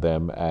hire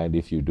them? And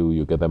if you do,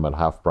 you get them at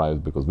half price,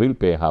 because we'll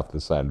pay half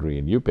the salary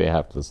and you pay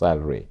half the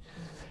salary.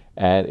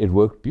 And it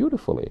worked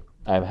beautifully.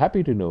 I'm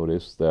happy to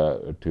notice,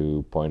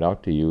 to point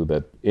out to you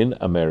that in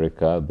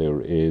America, there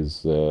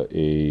is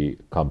a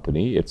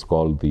company, it's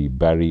called the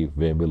Barry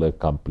Wehmiller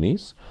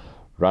Companies,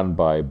 run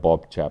by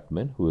Bob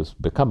Chapman, who has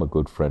become a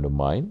good friend of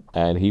mine,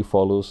 and he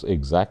follows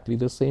exactly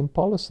the same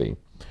policy.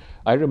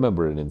 I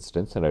remember an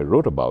instance, and I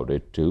wrote about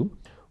it too,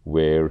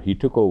 where he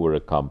took over a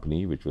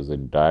company which was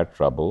in dire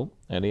trouble,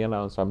 and he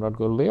announced, I'm not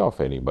going to lay off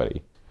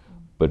anybody,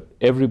 but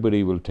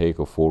everybody will take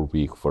a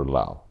 4-week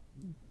furlough.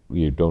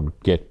 You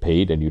don't get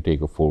paid and you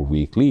take a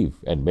 4-week leave.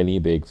 And many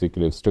of the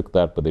executives took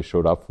that, but they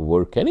showed up for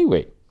work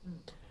anyway.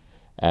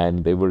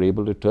 And they were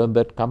able to turn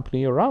that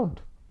company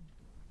around.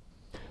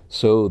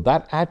 So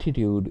that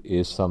attitude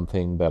is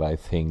something that I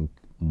think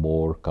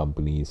more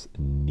companies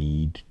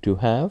need to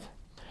have.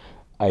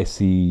 I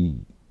see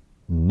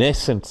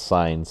nascent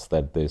signs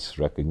that this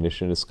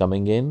recognition is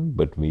coming in,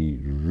 but we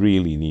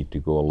really need to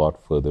go a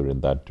lot further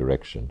in that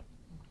direction.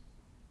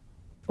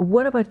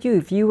 What about you?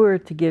 If you were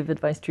to give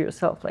advice to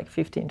yourself like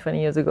 15,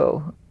 20 years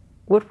ago,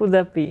 what would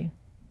that be?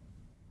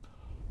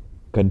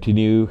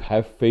 Continue,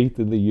 have faith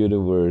in the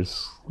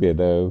universe,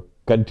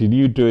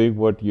 continue doing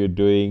what you're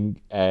doing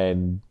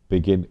and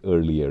begin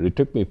earlier. It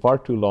took me far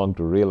too long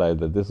to realize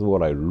that this is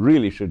what I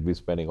really should be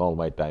spending all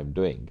my time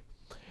doing,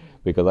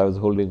 because I was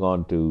holding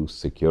on to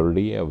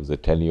security. I was a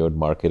tenured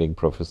marketing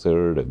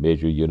professor at a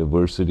major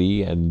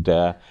university, and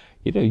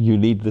you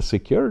need the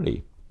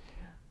security.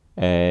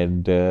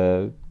 And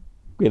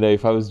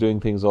if I was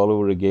doing things all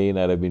over again,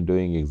 I'd have been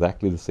doing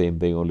exactly the same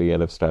thing, only I'd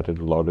have started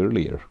a lot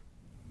earlier.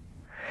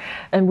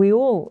 And we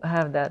all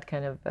have that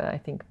kind of, I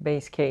think,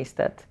 base case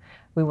that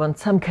we want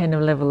some kind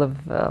of level of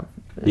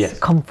yes.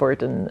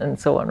 comfort and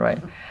so on,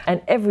 right?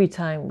 And every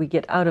time we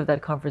get out of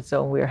that comfort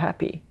zone, we're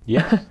happy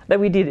yes. that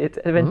we did it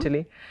eventually.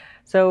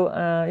 Mm-hmm. So,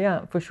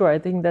 yeah, for sure. I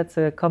think that's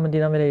a common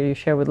denominator you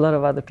share with a lot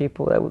of other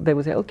people. They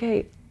would say,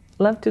 okay,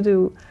 love to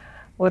do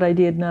what I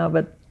did now,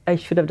 but I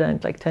should have done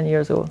it like 10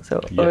 years or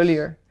so yes.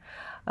 earlier.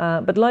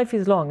 But life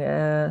is long,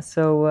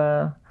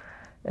 so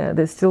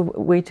there's still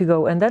a way to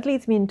go. And that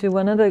leads me into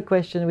another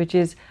question, which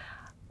is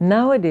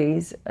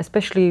nowadays,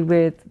 especially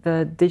with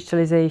the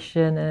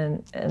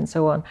digitalization and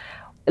so on,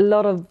 a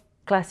lot of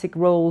classic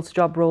roles,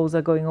 job roles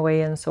are going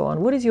away and so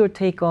on. What is your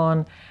take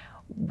on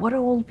what are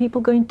all people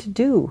going to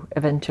do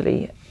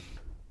eventually?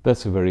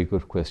 That's a very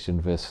good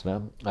question,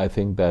 Vesna. I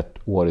think that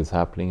what is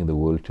happening in the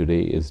world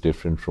today is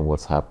different from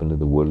what's happened in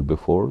the world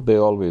before. They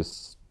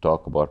always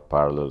talk about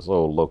parallels.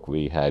 Oh, look,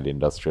 we had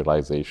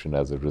industrialization,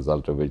 as a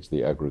result of which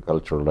the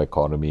agricultural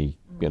economy,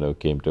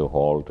 came to a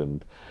halt.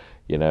 And,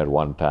 at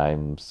one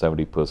time,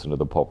 70% of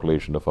the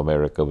population of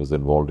America was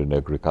involved in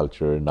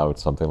agriculture. And now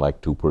it's something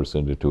like 2%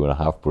 to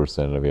 2.5%.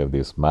 And we have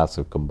these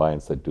massive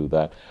combines that do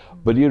that.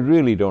 But you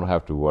really don't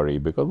have to worry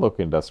because, look,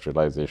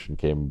 industrialization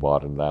came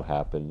about and that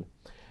happened.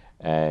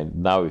 And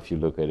now if you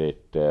look at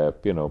it,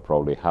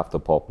 probably half the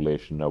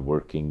population are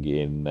working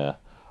in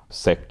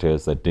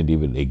sectors that didn't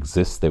even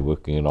exist. They're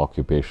working in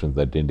occupations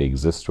that didn't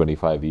exist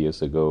 25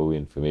 years ago,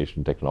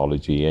 information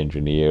technology,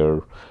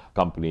 engineer,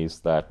 companies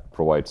that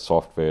provide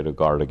software to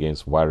guard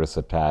against virus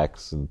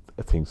attacks and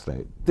things like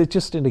that. They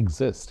just didn't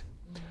exist.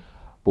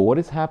 But what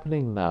is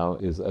happening now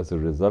is, as a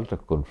result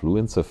of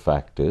confluence of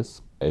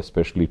factors,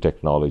 especially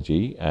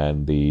technology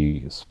and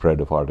the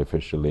spread of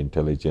artificial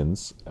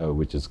intelligence,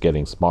 which is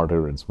getting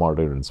smarter and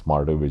smarter and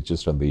smarter, we're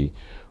just on the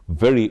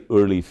very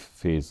early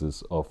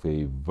phases of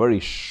a very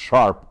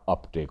sharp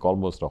uptake,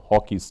 almost a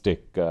hockey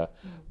stick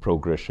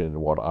progression in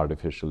what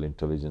artificial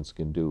intelligence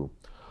can do.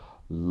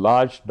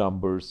 Large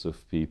numbers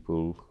of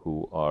people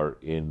who are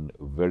in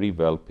very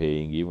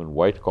well-paying, even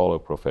white-collar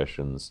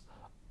professions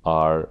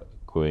are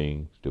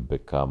going to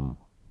become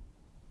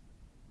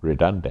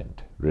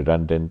redundant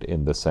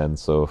in the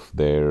sense of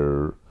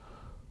the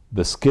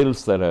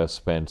skills that are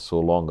spent so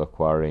long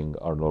acquiring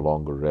are no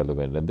longer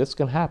relevant. And this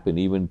can happen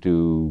even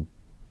to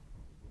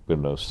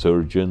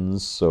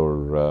surgeons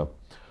or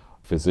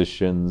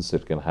physicians.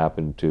 It can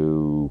happen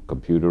to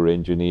computer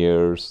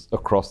engineers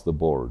across the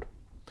board.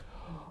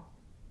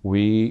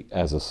 We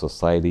as a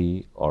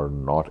society are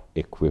not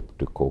equipped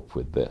to cope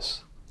with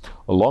this.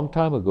 A long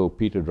time ago,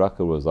 Peter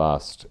Drucker was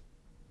asked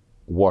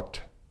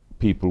what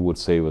people would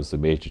say was the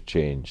major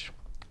change.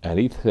 And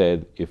he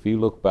said, if we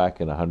look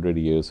back in 100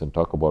 years and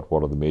talk about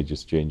what are the major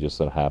changes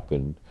that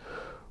happened,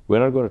 we're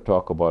not going to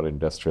talk about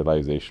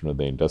industrialization or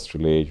the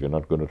industrial age. We're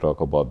not going to talk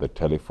about the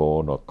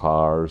telephone or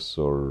cars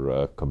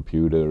or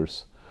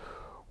computers.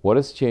 What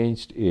has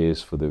changed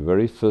is, for the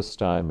very first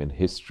time in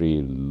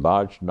history,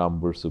 large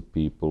numbers of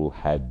people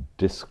had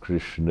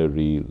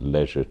discretionary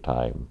leisure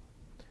time,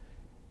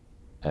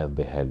 and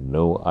they had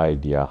no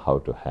idea how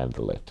to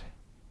handle it.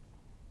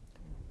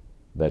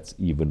 That's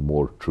even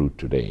more true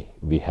today.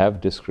 We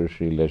have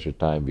discretionary leisure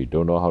time. We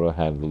don't know how to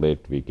handle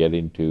it. We get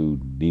into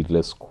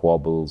needless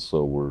squabbles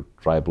over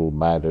tribal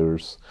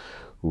matters.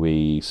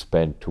 We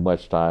spend too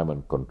much time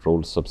on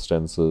controlled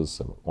substances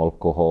and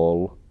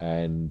alcohol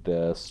and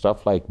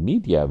stuff like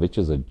media, which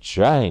is a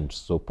giant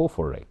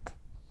soporific.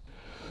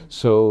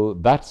 So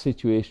that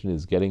situation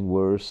is getting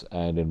worse,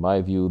 and in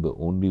my view, the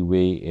only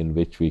way in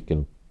which we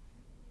can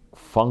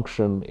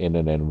function in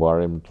an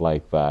environment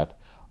like that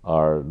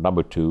are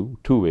two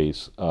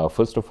ways.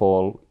 First of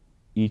all,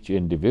 each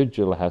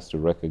individual has to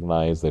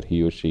recognize that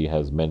he or she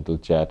has mental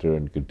chatter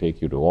and could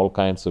take you to all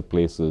kinds of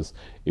places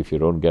if you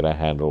don't get a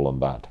handle on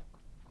that.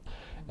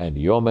 And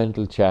your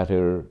mental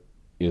chatter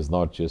is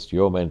not just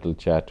your mental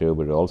chatter,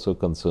 but it also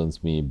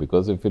concerns me,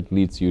 because if it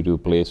leads you to a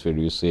place where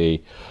you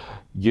say,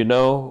 you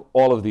know,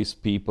 all of these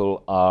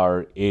people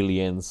are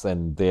aliens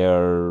and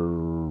they're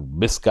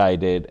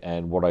misguided,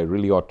 and what I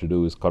really ought to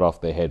do is cut off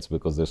their heads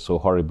because they're so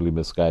horribly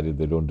misguided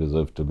they don't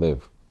deserve to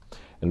live.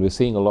 And we're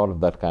seeing a lot of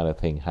that kind of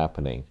thing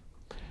happening.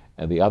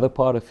 And the other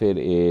part of it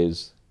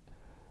is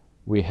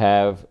we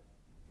have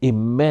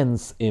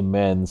immense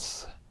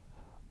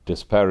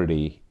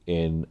disparity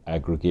in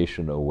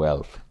aggregation of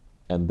wealth.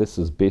 And this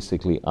is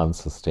basically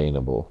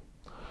unsustainable.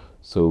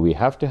 So we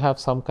have to have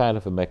some kind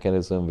of a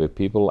mechanism where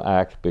people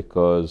act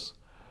because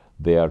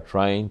they are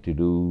trying to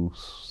do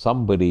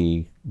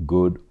somebody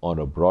good on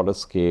a broader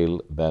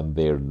scale than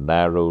their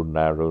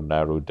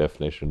narrow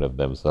definition of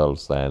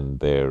themselves and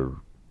their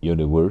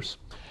universe.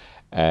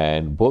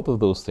 And both of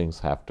those things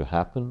have to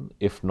happen.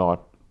 If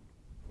not,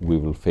 we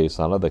will face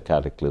another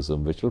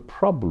cataclysm, which will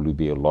probably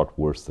be a lot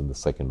worse than the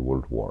Second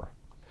World War.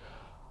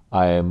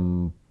 I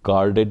am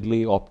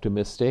guardedly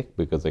optimistic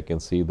because I can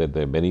see that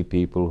there are many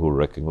people who are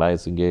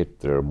recognizing it.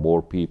 There are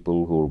more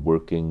people who are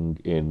working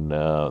in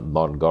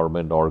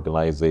non-government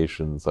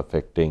organizations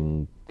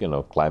affecting,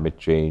 climate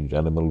change,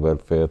 animal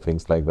welfare,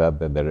 things like that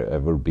than there have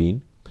ever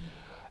been.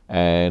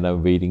 And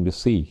I'm waiting to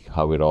see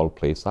how it all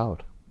plays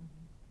out.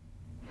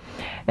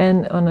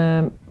 And on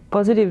a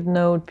positive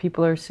note,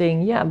 people are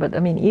saying, yeah, but I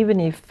mean, even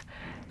if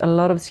a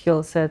lot of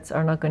skill sets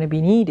are not going to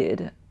be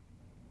needed,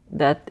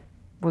 that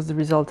was the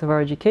result of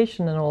our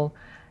education and all,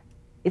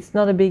 it's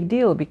not a big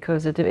deal,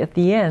 because at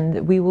the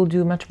end we will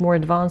do much more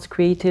advanced,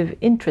 creative,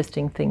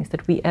 interesting things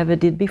that we ever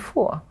did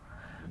before.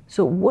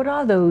 So what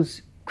are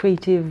those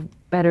creative,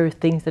 better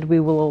things that we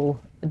will all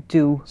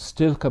do?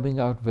 Still coming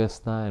out,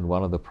 Vesna, and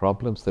one of the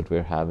problems that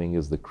we're having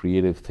is the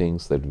creative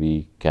things that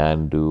we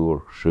can do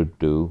or should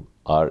do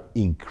are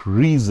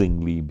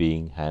increasingly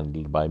being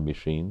handled by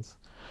machines.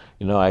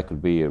 I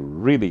could be a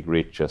really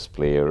great chess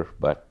player,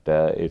 but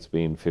it's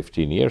been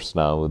 15 years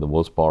now, and the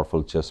most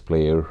powerful chess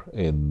player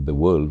in the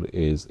world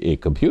is a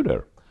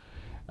computer.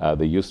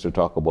 They used to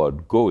talk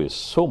about Go is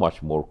so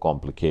much more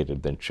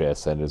complicated than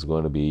chess, and it's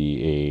going to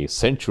be a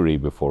century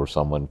before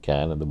someone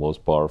can, and the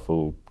most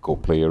powerful Go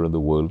player in the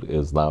world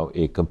is now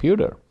a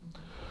computer.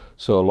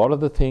 So a lot of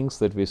the things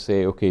that we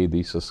say, okay,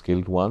 these are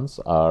skilled ones,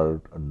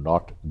 are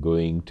not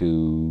going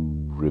to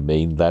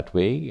remain that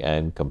way,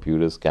 and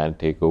computers can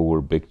take over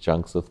big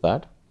chunks of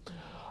that.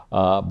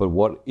 But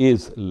what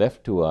is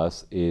left to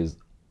us is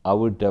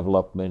our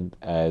development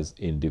as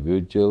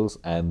individuals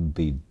and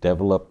the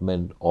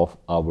development of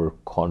our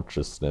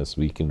consciousness.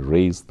 We can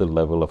raise the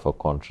level of our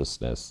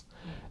consciousness,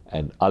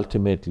 and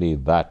ultimately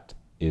that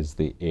is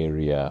the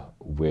area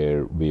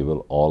where we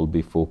will all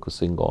be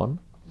focusing on.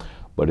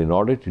 But in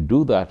order to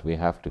do that, we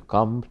have to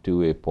come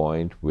to a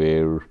point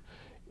where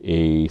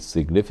a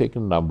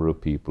significant number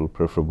of people,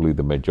 preferably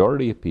the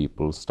majority of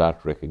people, start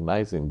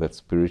recognizing that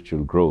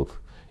spiritual growth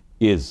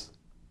is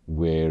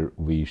where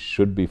we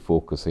should be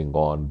focusing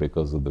on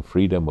because of the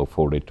freedom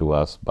afforded to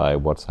us by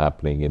what's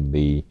happening in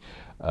the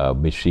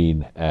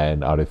machine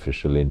and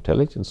artificial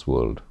intelligence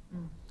world.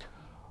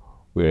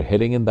 We're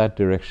heading in that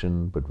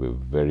direction, but we're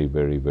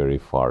very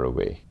far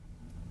away.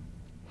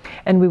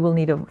 And we will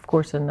need, of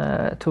course,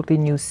 a totally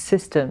new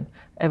system.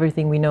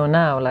 Everything we know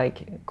now,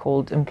 like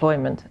called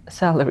employment,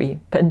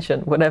 salary,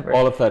 pension, whatever.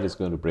 All of that is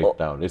going to break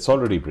down. It's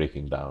already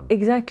breaking down.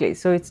 Exactly.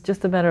 So it's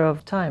just a matter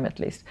of time, at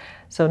least.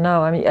 So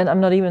now, and I'm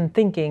not even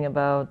thinking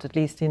about, at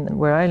least in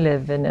where I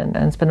live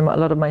and spend a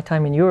lot of my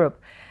time in Europe,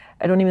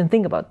 I don't even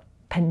think about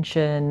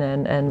pension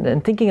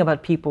and thinking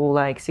about people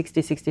like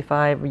 60,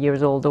 65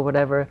 years old or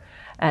whatever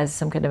as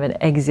some kind of an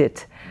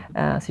exit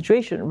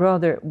situation.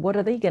 Rather, what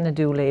are they going to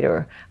do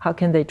later? How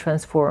can they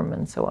transform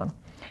and so on?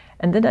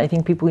 And then I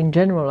think people in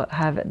general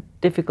have a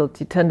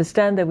difficulty to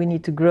understand that we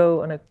need to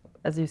grow on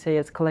as you say,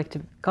 as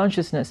collective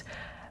consciousness.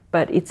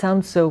 But it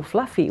sounds so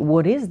fluffy.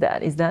 What is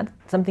that? Is that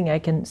something I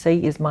can say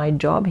is my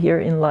job here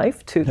in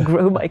life, to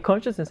grow my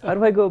consciousness? How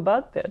do I go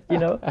about that?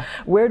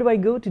 Where do I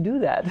go to do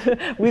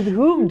that? With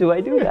whom do I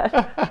do that?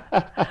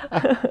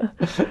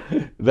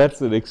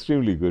 That's an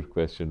extremely good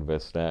question,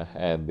 Vesna.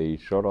 And the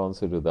short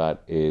answer to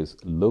that is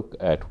look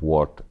at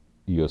what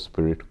your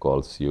spirit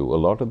calls you. A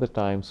lot of the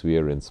times we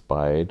are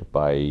inspired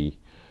by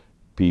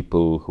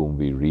people whom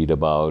we read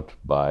about,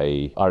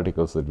 by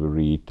articles that we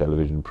read,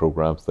 television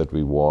programs that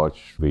we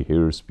watch, we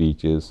hear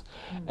speeches,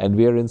 and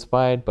we are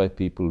inspired by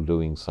people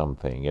doing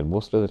something. And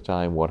most of the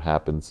time what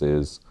happens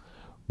is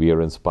we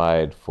are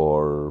inspired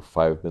for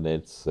 5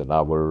 minutes, an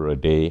hour, a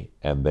day,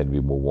 and then we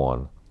move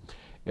on.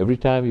 Every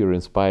time you're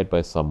inspired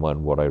by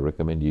someone, what I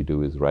recommend you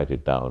do is write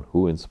it down.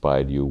 Who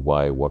inspired you?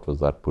 Why? What was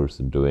that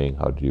person doing?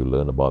 How did you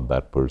learn about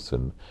that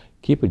person?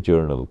 Keep a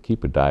journal,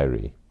 keep a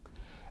diary.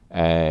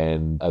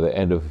 And at the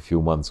end of a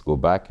few months, go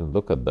back and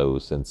look at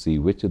those and see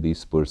which of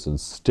these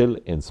persons still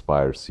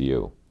inspires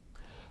you.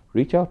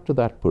 Reach out to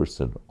that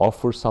person.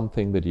 Offer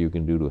something that you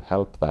can do to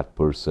help that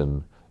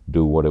person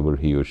do whatever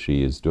he or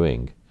she is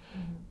doing.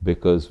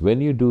 Because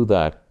when you do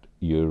that,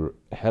 you're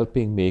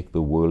helping make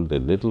the world a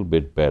little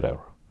bit better.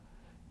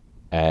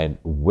 And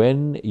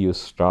when you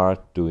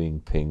start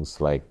doing things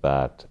like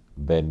that,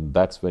 then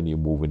that's when you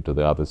move into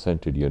the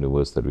other-centered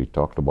universe that we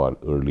talked about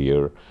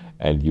earlier,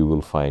 and you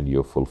will find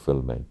your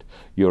fulfillment.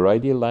 Your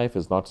ideal life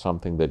is not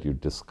something that you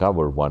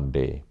discover one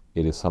day.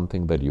 It is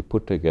something that you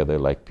put together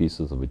like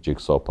pieces of a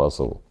jigsaw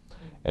puzzle.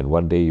 And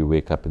one day you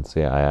wake up and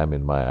say, I am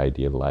in my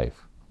ideal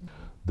life.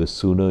 The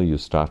sooner you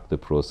start the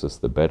process,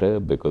 the better,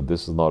 because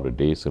this is not a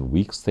days and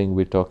weeks thing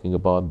we're talking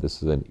about.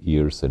 This is an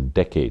years and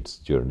decades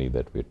journey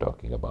that we're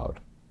talking about.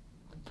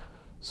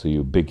 So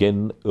you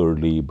begin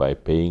early by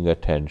paying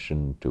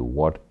attention to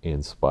what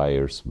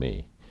inspires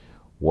me.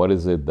 What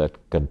is it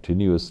that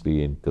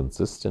continuously and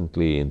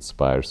consistently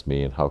inspires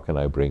me, and how can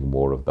I bring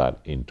more of that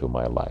into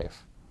my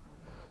life?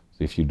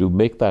 So if you do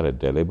make that a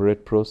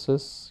deliberate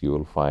process, you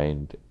will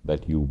find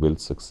that you will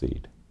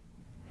succeed.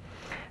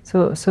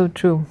 So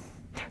true.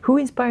 Who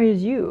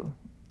inspires you?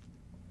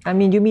 I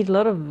mean, you meet a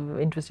lot of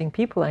interesting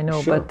people, I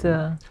know, Sure.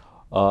 but...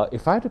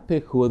 If I had to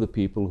pick who are the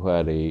people who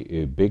had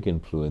a big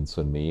influence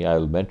on me,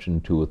 I'll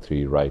mention 2 or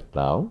 3 right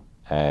now,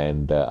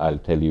 and I'll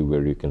tell you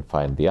where you can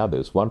find the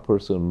others. One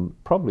person,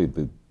 probably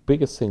the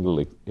biggest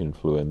single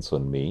influence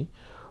on me,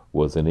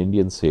 was an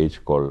Indian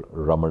sage called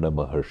Ramana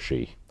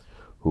Maharshi,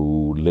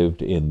 who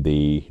lived in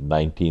the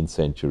 19th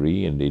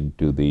century and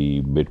into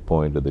the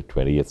midpoint of the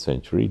 20th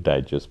century,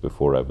 died just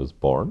before I was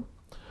born.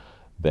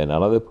 Then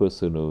another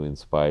person who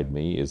inspired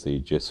me is a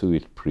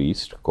Jesuit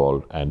priest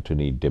called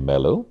Anthony de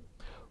Mello,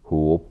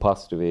 who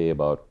passed away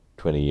about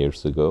 20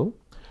 years ago.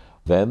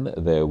 Then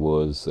there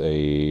was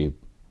a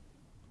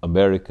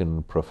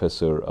American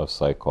professor of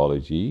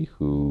psychology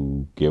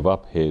who gave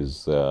up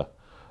his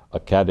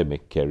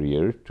academic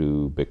career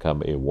to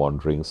become a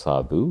wandering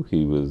sadhu.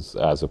 He was,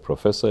 as a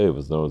professor, he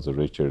was known as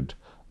Richard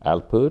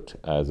Alpert.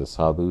 As a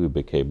sadhu, he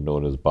became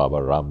known as Baba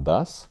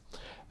Ramdas.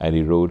 And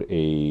he wrote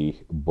a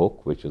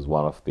book which is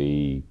one of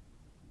the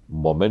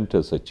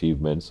momentous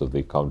achievements of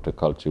the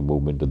counterculture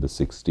movement in the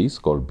 60s,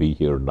 called Be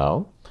Here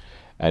Now.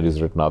 And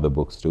he's written other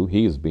books too.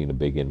 He has been a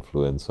big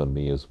influence on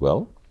me as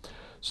well.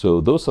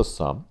 So those are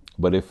some.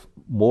 But if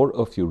more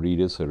of your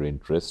readers are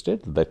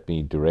interested, let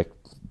me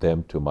direct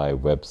them to my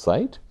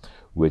website,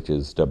 which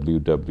is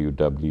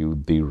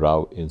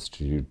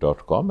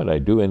www.therawinstitute.com. And I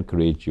do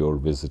encourage your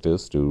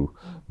visitors to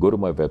go to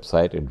my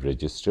website and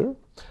register.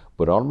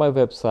 But on my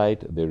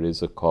website, there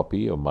is a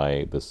copy of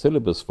the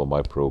syllabus for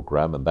my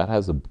program, and that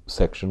has a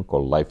section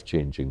called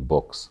Life-Changing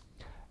Books.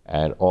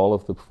 And all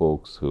of the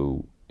folks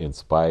who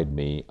inspired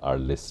me are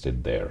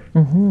listed there.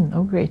 Mm-hmm.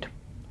 Oh, great.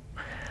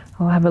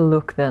 I'll have a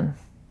look then.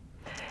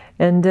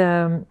 And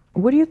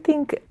what do you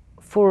think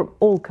for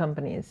all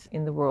companies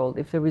in the world,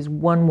 if there is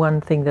one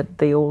thing that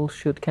they all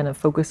should kind of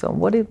focus on,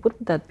 what would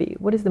that be?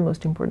 What is the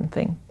most important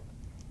thing?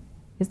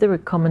 Is there a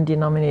common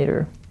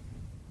denominator?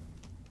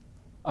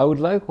 I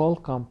would like all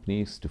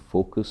companies to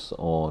focus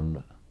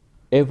on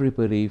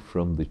everybody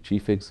from the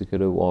chief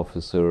executive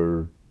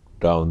officer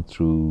down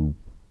through,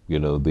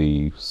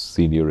 the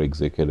senior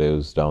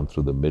executives, down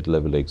through the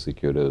mid-level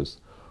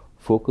executives,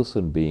 focus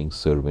on being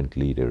servant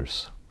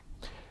leaders.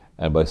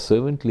 And by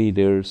servant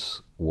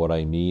leaders, what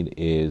I mean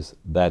is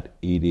that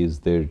it is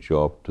their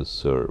job to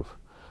serve.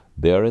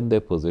 They are in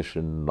their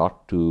position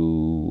not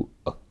to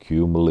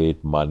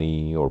accumulate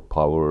money or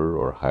power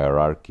or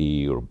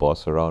hierarchy or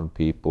boss around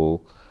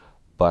people,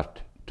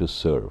 but to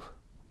serve.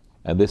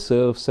 And they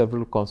serve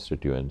several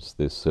constituents.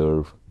 They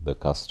serve the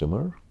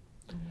customer.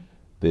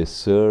 They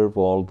serve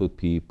all the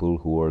people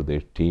who are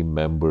their team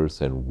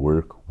members and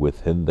work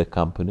within the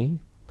company.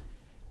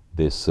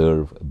 They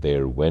serve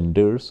their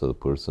vendors, so the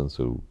persons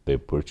who they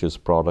purchase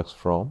products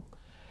from,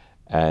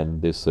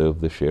 and they serve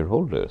the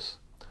shareholders.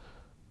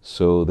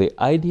 So the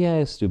idea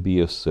is to be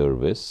of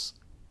service,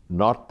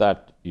 not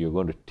that you're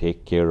going to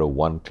take care of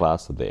one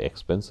class at the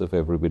expense of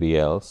everybody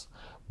else,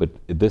 but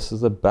this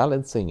is a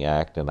balancing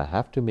act, and I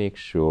have to make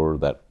sure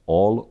that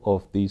all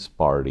of these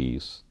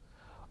parties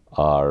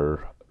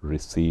are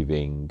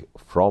receiving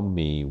from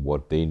me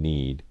what they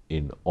need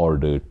in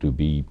order to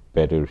be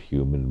better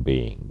human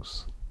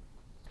beings.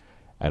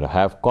 And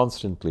have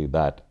constantly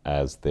that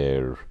as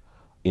their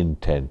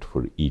intent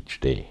for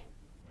each day.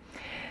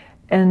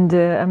 And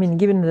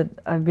given that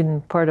I've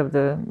been part of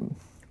the,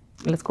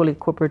 let's call it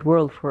corporate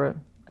world for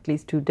at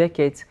least 2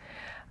 decades,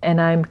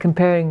 and I'm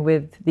comparing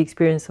with the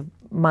experience of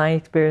my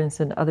experience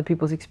and other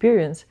people's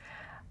experience,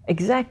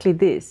 exactly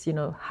this,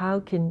 how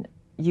can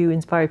you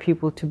inspire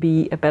people to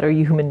be a better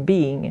human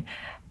being?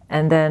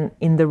 And then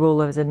in the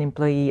role as an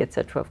employee,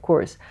 etc., of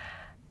course.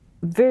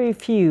 Very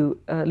few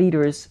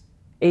leaders,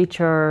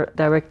 HR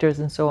directors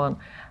and so on,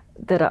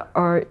 that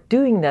are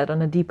doing that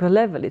on a deeper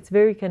level. It's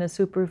very kind of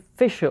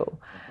superficial.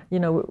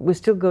 We're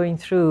still going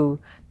through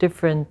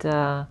different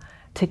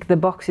tick the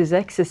boxes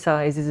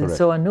exercises and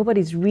so on.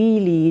 Nobody's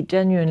really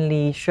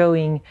genuinely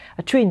showing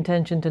a true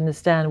intention to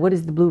understand what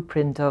is the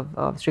blueprint of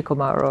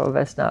Srikumar or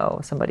Vesna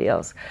or somebody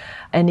else.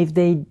 And if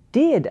they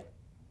did,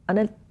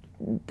 and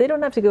they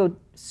don't have to go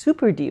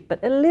super deep,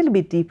 but a little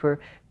bit deeper,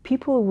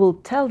 people will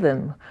tell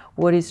them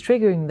what is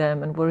triggering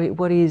them and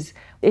what is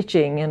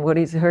itching and what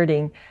is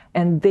hurting,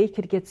 and they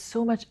could get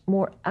so much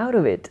more out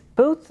of it,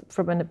 both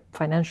from a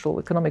financial,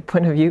 economic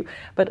point of view,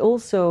 but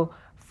also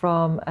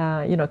from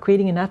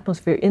creating an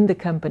atmosphere in the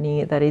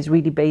company that is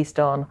really based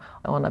on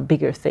a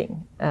bigger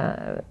thing,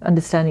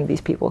 understanding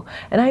these people.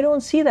 And I don't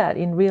see that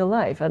in real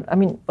life. I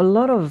mean, a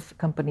lot of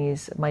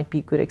companies might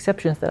be good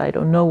exceptions that I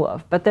don't know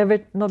of, but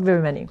they're not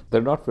very many.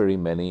 There are not very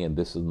many, and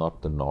this is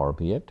not the norm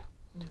yet.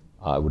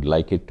 I would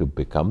like it to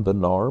become the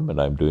norm,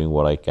 and I'm doing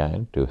what I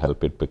can to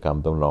help it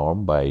become the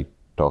norm by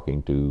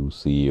talking to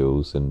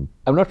CEOs. And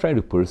I'm not trying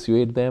to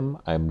persuade them,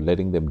 I'm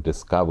letting them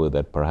discover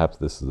that perhaps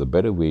this is a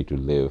better way to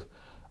live,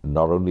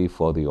 not only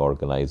for the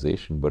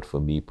organization, but for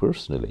me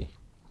personally.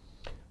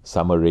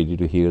 Some are ready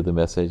to hear the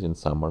message and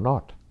some are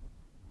not.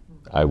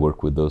 I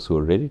work with those who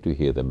are ready to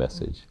hear the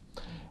message.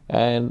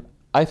 And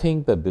I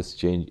think that this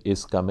change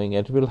is coming,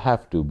 and it will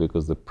have to,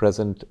 because the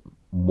present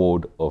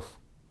mode of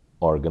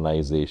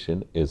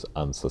organization is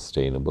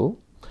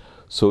unsustainable.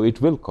 So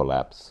it will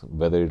collapse.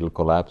 Whether it will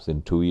collapse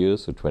in 2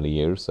 years or 20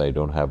 years, I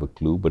don't have a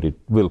clue, but it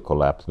will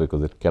collapse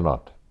because it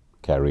cannot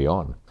carry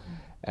on.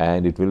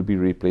 And it will be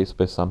replaced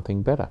by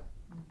something better.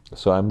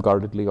 So I'm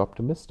guardedly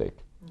optimistic.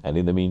 And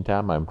in the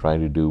meantime, I'm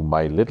trying to do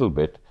my little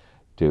bit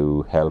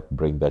to help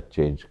bring that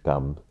change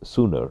come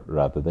sooner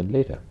rather than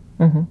later.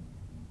 Mm-hmm.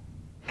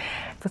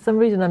 For some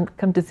reason, I'm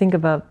come to think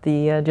about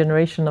the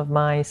generation of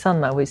my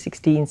son now, who is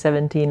 16,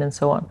 17, and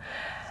so on.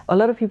 A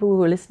lot of people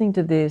who are listening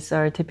to this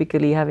are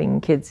typically having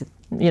kids,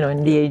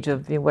 in the age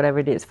of whatever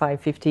it is,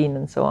 5, 15,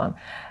 and so on.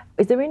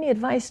 Is there any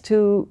advice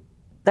to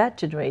that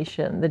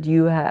generation that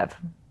you have?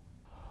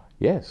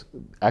 Yes,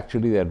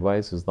 actually the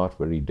advice is not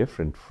very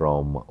different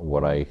from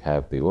what I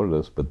have the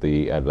oldest, but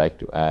I'd like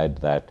to add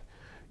that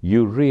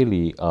you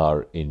really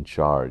are in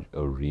charge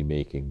of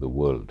remaking the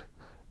world,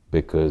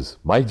 because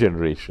my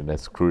generation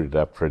has screwed it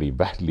up pretty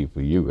badly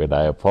for you, and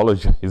I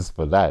apologize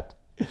for that.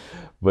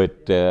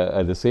 But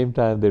at the same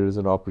time, there is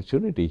an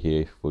opportunity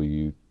here for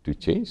you to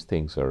change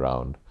things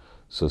around.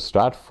 So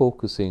start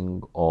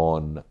focusing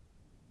on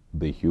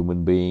the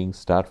human being,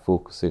 start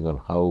focusing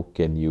on how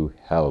can you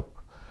help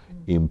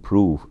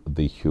improve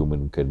the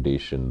human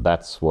condition.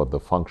 That's what the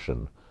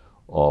function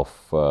of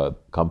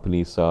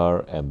companies are,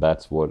 and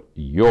that's what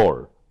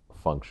your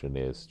function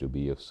is, to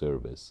be of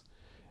service.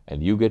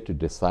 And you get to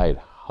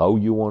decide how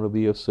you want to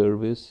be of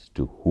service,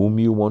 to whom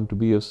you want to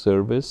be of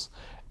service,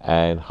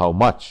 and how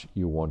much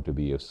you want to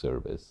be of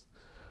service.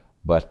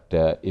 But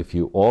if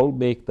you all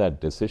make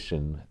that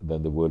decision,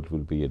 then the world will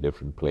be a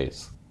different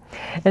place.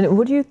 And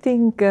what do you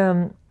think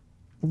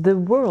the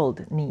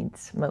world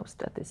needs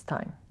most at this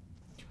time?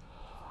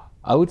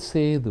 I would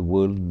say the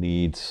world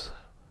needs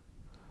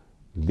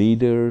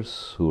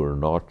leaders who are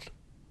not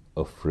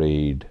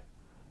afraid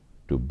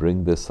to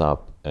bring this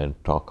up and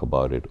talk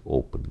about it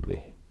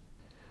openly.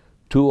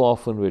 Too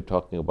often we're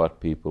talking about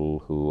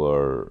people who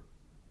are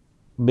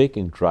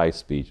making dry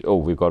speech. Oh,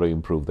 we've got to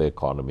improve the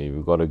economy,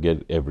 we've got to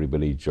get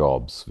everybody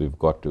jobs, we've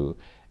got to,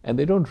 and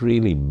they don't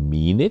really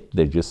mean it.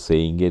 They're just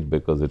saying it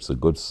because it's a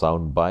good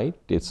sound bite.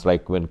 It's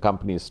like when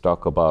companies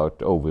talk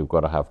about, oh, we've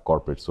got to have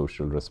corporate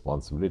social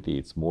responsibility.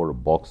 It's more a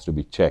box to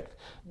be checked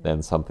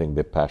than something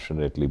they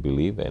passionately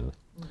believe in.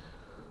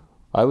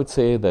 I would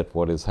say that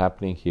what is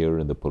happening here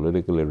in the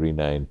political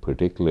arena in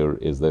particular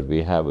is that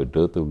we have a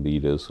dearth of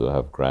leaders who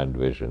have grand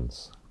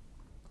visions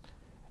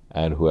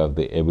and who have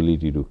the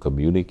ability to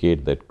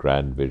communicate that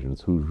grand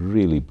visions, who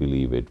really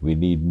believe it. We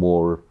need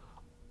more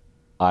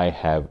I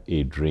have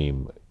a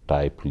dream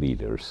type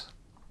leaders.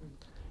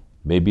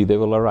 Maybe they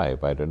will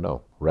arrive, I don't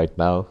know. Right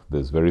now,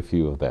 there's very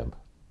few of them.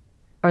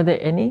 Are there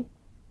any?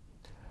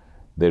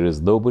 There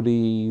is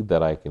nobody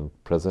that I can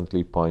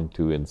presently point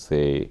to and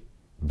say,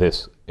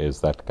 this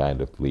is that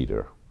kind of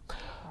leader.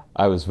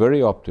 I was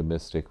very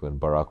optimistic when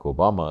Barack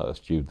Obama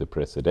achieved the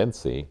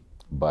presidency,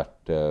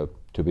 but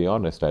to be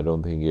honest, I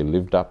don't think he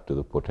lived up to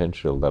the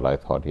potential that I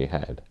thought he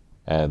had.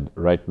 And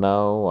right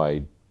now,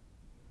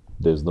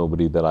 there's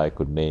nobody that I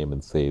could name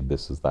and say,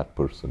 this is that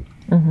person.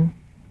 Mm-hmm.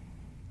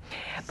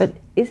 But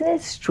isn't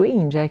it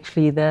strange,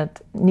 actually,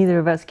 that neither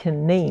of us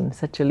can name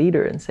such a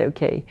leader and say,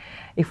 okay,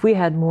 if we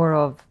had more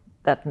of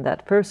that and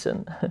that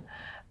person,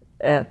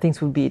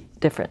 things would be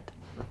different.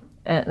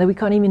 That we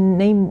can't even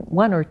name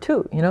one or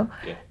two, Yeah.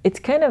 It's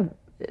kind of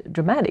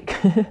dramatic.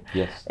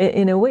 Yes.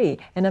 In a way.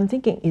 And I'm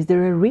thinking, is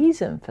there a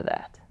reason for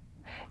that?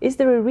 Is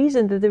there a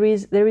reason that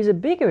there is a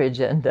bigger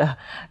agenda,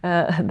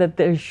 that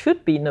there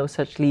should be no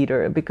such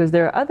leader because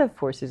there are other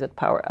forces at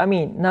power? I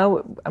mean,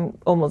 now I'm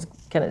almost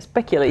kind of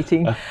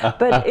speculating,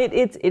 but it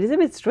is a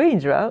bit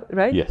strange,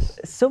 right? Yes.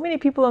 So many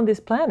people on this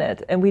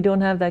planet, and we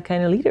don't have that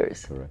kind of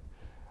leaders. Correct.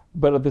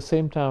 But at the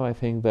same time, I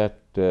think that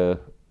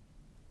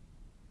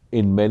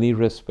in many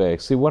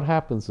respects, see, what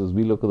happens is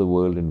we look at the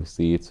world and we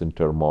see it's in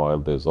turmoil.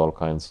 There's all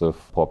kinds of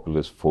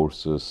populist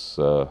forces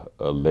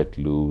let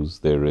loose.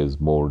 There is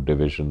more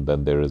division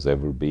than there has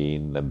ever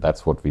been. And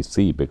that's what we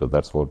see, because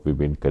that's what we've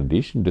been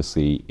conditioned to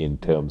see in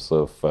terms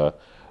of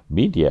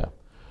media.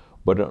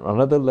 But on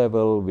another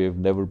level, we've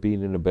never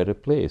been in a better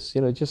place.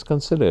 Just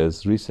consider,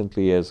 as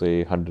recently as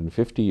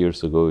 150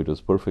 years ago, it was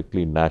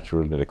perfectly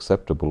natural and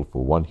acceptable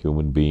for one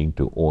human being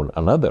to own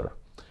another.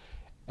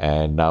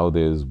 And now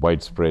there's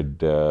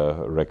widespread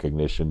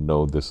recognition,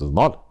 no, this is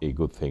not a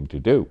good thing to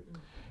do.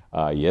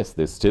 Yes,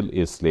 there still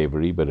is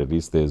slavery, but at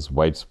least there's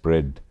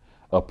widespread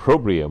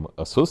opprobrium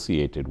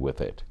associated with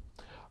it.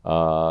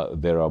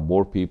 There are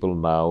more people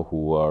now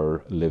who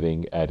are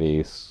living at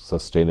a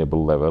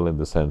sustainable level, in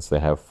the sense they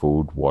have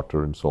food,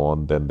 water, and so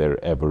on, than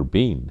there ever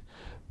been.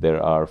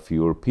 There are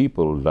fewer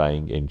people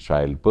dying in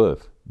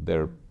childbirth.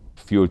 There are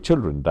fewer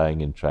children dying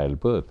in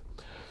childbirth.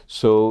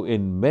 So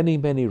in many,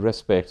 many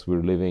respects,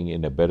 we're living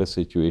in a better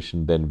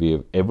situation than we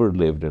have ever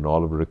lived in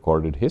all of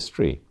recorded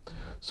history.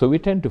 So we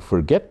tend to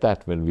forget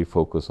that when we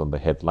focus on the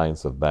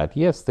headlines of that.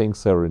 Yes,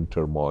 things are in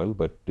turmoil,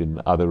 but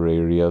in other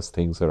areas,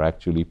 things are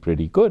actually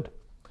pretty good.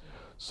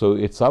 So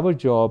it's our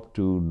job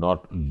to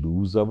not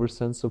lose our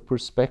sense of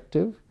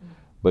perspective,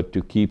 but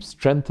to keep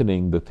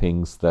strengthening the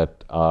things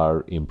that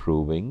are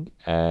improving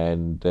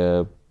and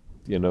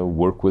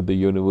work with the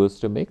universe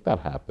to make that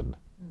happen.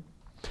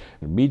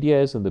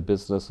 Media is in the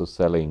business of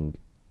selling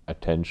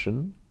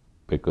attention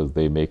because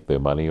they make their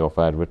money off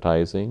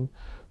advertising.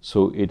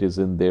 So it is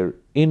in their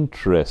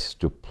interest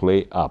to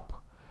play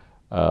up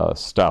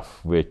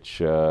stuff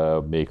which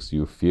makes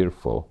you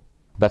fearful.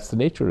 That's the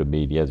nature of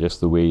media, just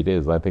the way it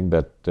is. I think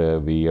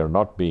that we are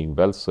not being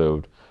well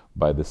served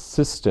by the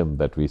system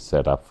that we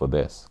set up for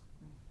this.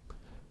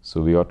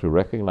 So we ought to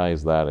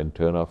recognize that and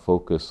turn our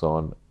focus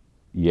on,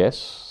 yes,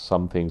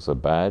 some things are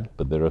bad,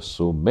 but there are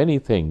so many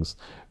things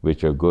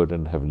which are good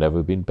and have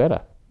never been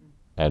better,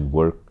 and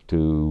work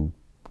to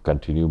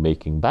continue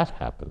making that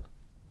happen.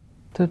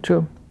 So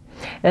true.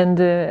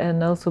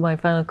 And also my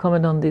final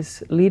comment on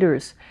these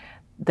leaders,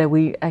 that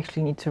we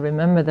actually need to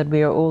remember that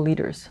we are all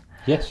leaders.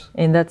 Yes.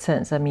 In that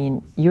sense, I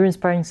mean, you're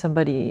inspiring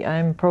somebody,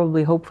 I'm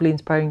probably hopefully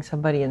inspiring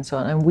somebody, and so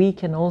on. And we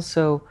can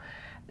also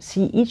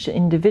see each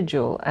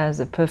individual as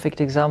a perfect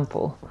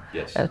example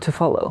to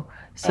follow.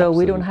 So Absolutely.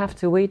 We don't have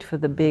to wait for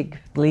the big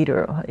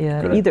leader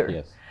either.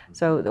 Yes.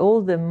 So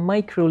all the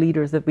micro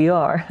leaders that we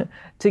are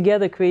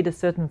together create a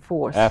certain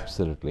force.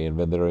 Absolutely. And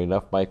when there are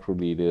enough micro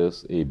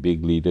leaders, a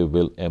big leader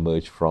will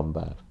emerge from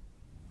that.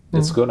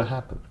 It's going to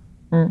happen.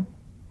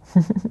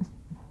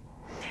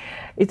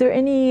 Is there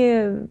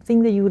any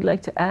thing that you would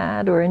like to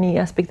add, or any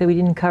aspect that we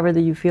didn't cover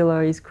that you feel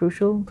is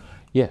crucial?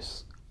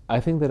 Yes. I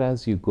think that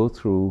as you go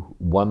through,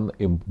 one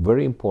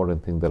very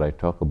important thing that I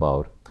talk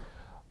about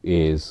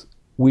is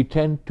we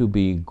tend to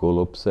be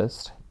goal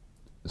obsessed.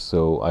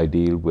 So I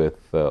deal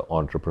with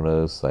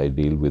entrepreneurs, I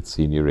deal with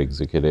senior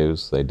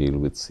executives, I deal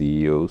with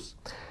CEOs,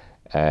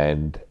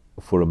 and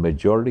for a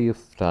majority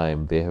of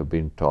time they have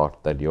been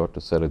taught that you ought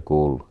to set a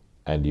goal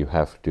and you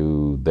have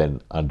to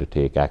then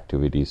undertake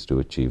activities to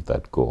achieve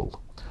that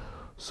goal.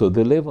 So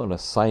they live on a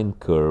sine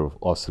curve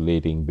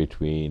oscillating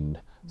between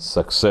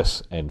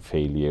success and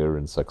failure,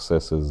 and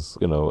success is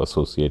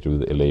associated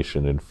with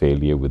elation, and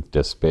failure with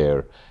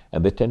despair,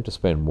 and they tend to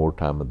spend more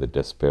time at the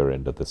despair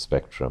end of the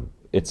spectrum.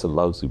 It's a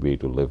lousy way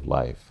to live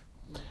life.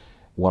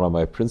 One of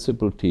my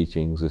principal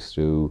teachings is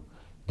to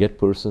get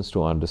persons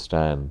to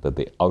understand that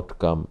the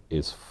outcome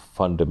is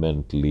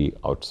fundamentally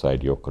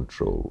outside your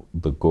control.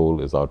 The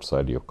goal is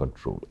outside your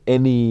control.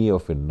 Any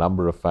of a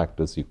number of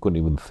factors you couldn't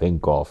even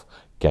think of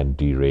can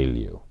derail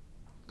you.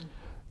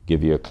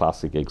 Give you a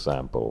classic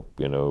example.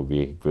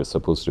 We were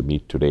supposed to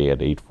meet today at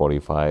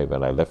 8:45,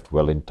 and I left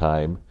well in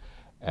time,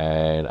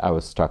 and I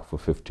was stuck for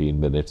 15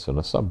 minutes on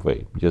a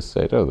subway. Just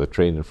said, the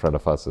train in front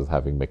of us is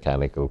having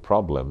mechanical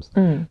problems.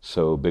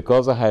 So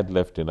because I had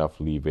left enough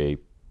leeway,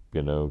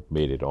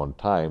 made it on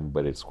time,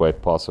 but it's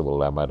quite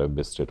possible I might have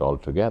missed it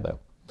altogether.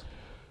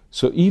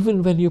 So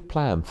even when you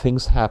plan,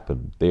 things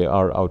happen. They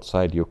are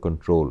outside your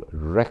control.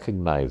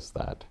 Recognize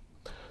that.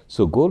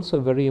 So goals are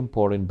very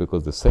important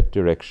because they set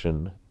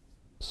direction.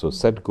 So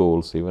set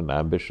goals, even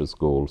ambitious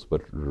goals,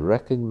 but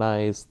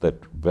recognize that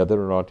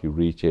whether or not you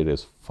reach it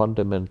is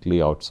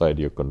fundamentally outside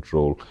your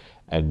control,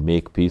 and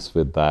make peace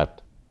with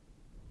that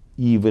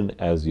even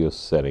as you're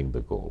setting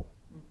the goal.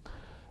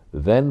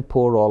 Then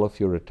pour all of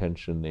your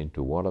attention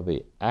into what are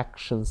the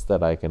actions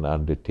that I can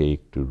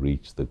undertake to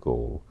reach the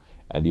goal.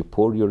 And you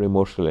pour your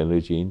emotional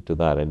energy into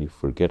that, and you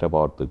forget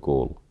about the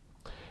goal.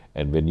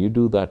 And when you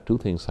do that, two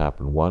things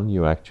happen. One,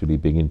 you actually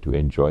begin to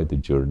enjoy the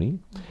journey.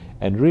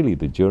 And really,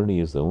 the journey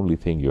is the only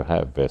thing you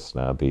have,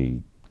 Vesna. The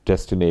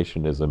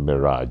destination is a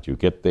mirage. You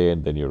get there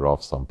and then you're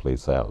off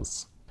someplace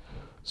else.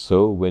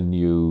 So when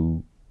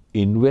you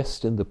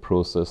invest in the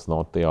process,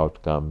 not the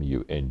outcome,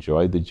 you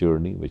enjoy the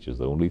journey, which is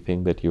the only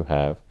thing that you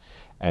have.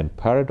 And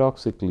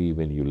paradoxically,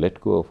 when you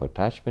let go of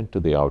attachment to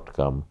the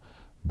outcome,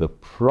 the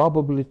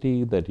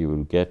probability that you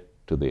will get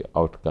to the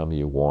outcome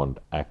you want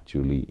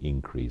actually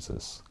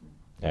increases.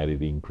 And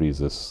it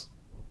increases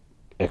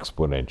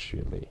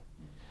exponentially.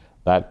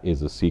 That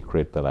is a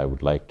secret that I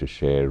would like to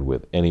share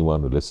with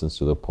anyone who listens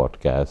to the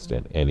podcast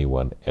and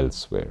anyone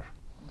elsewhere.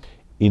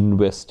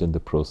 Invest in the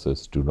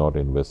process, do not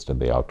invest in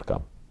the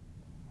outcome.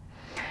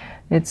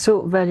 It's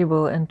so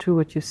valuable and true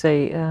what you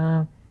say.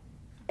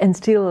 And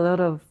still a lot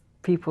of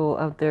people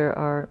out there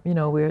are,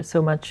 we're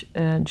so much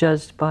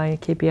judged by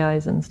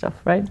KPIs and stuff,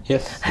 right?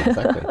 Yes,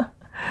 exactly.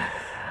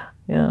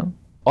 Yeah.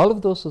 All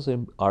of those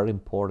are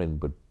important,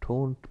 but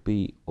don't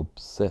be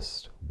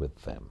obsessed with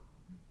them.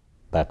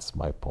 That's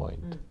my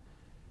point.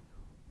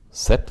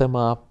 Set them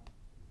up,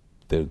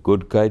 they're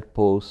good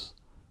guideposts,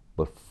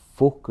 but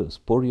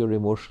pour your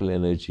emotional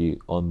energy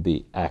on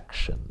the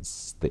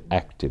actions, the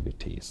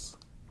activities.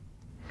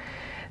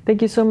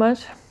 Thank you so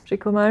much,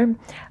 Srikumar.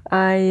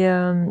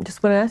 I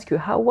just want to ask you,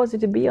 how was it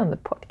to be on the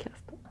podcast?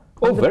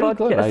 Very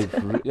good.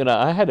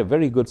 I had a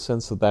very good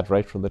sense of that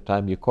right from the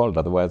time you called.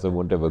 Otherwise, I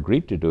wouldn't have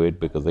agreed to do it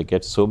because I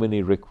get so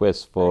many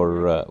requests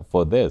for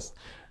this.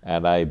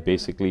 And I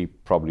basically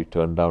probably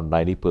turned down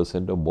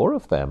 90% or more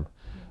of them.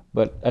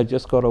 But I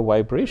just got a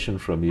vibration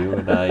from you,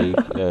 and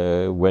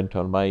I went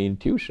on my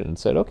intuition and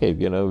said, okay,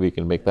 we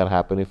can make that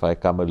happen if I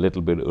come a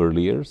little bit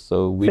earlier.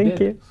 So we did.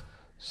 Thank you.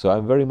 So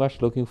I'm very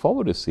much looking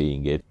forward to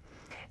seeing it.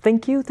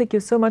 Thank you. Thank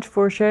you so much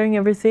for sharing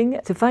everything.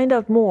 To find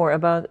out more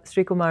about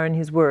Srikumar and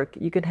his work,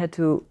 you can head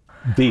to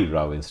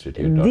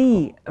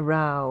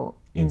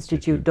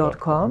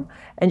theRaoInstitute.com,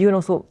 and you can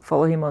also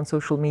follow him on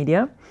social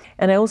media.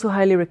 And I also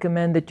highly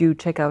recommend that you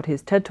check out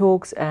his TED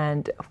Talks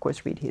and, of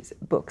course, read his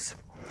books.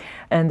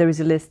 And there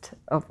is a list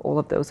of all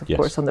of those, of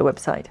course, on the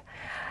website.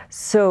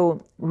 So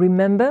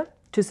remember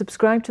to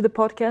subscribe to the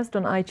podcast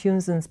on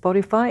iTunes and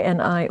Spotify. And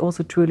I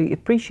also truly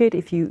appreciate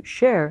if you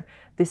share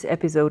this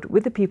episode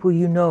with the people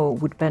you know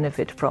would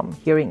benefit from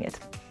hearing it.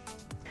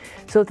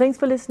 So thanks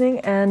for listening,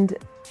 and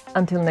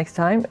until next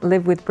time,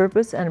 live with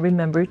purpose and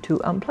remember to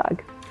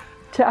unplug.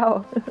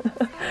 Ciao.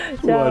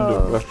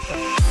 Ciao.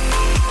 Wonderful.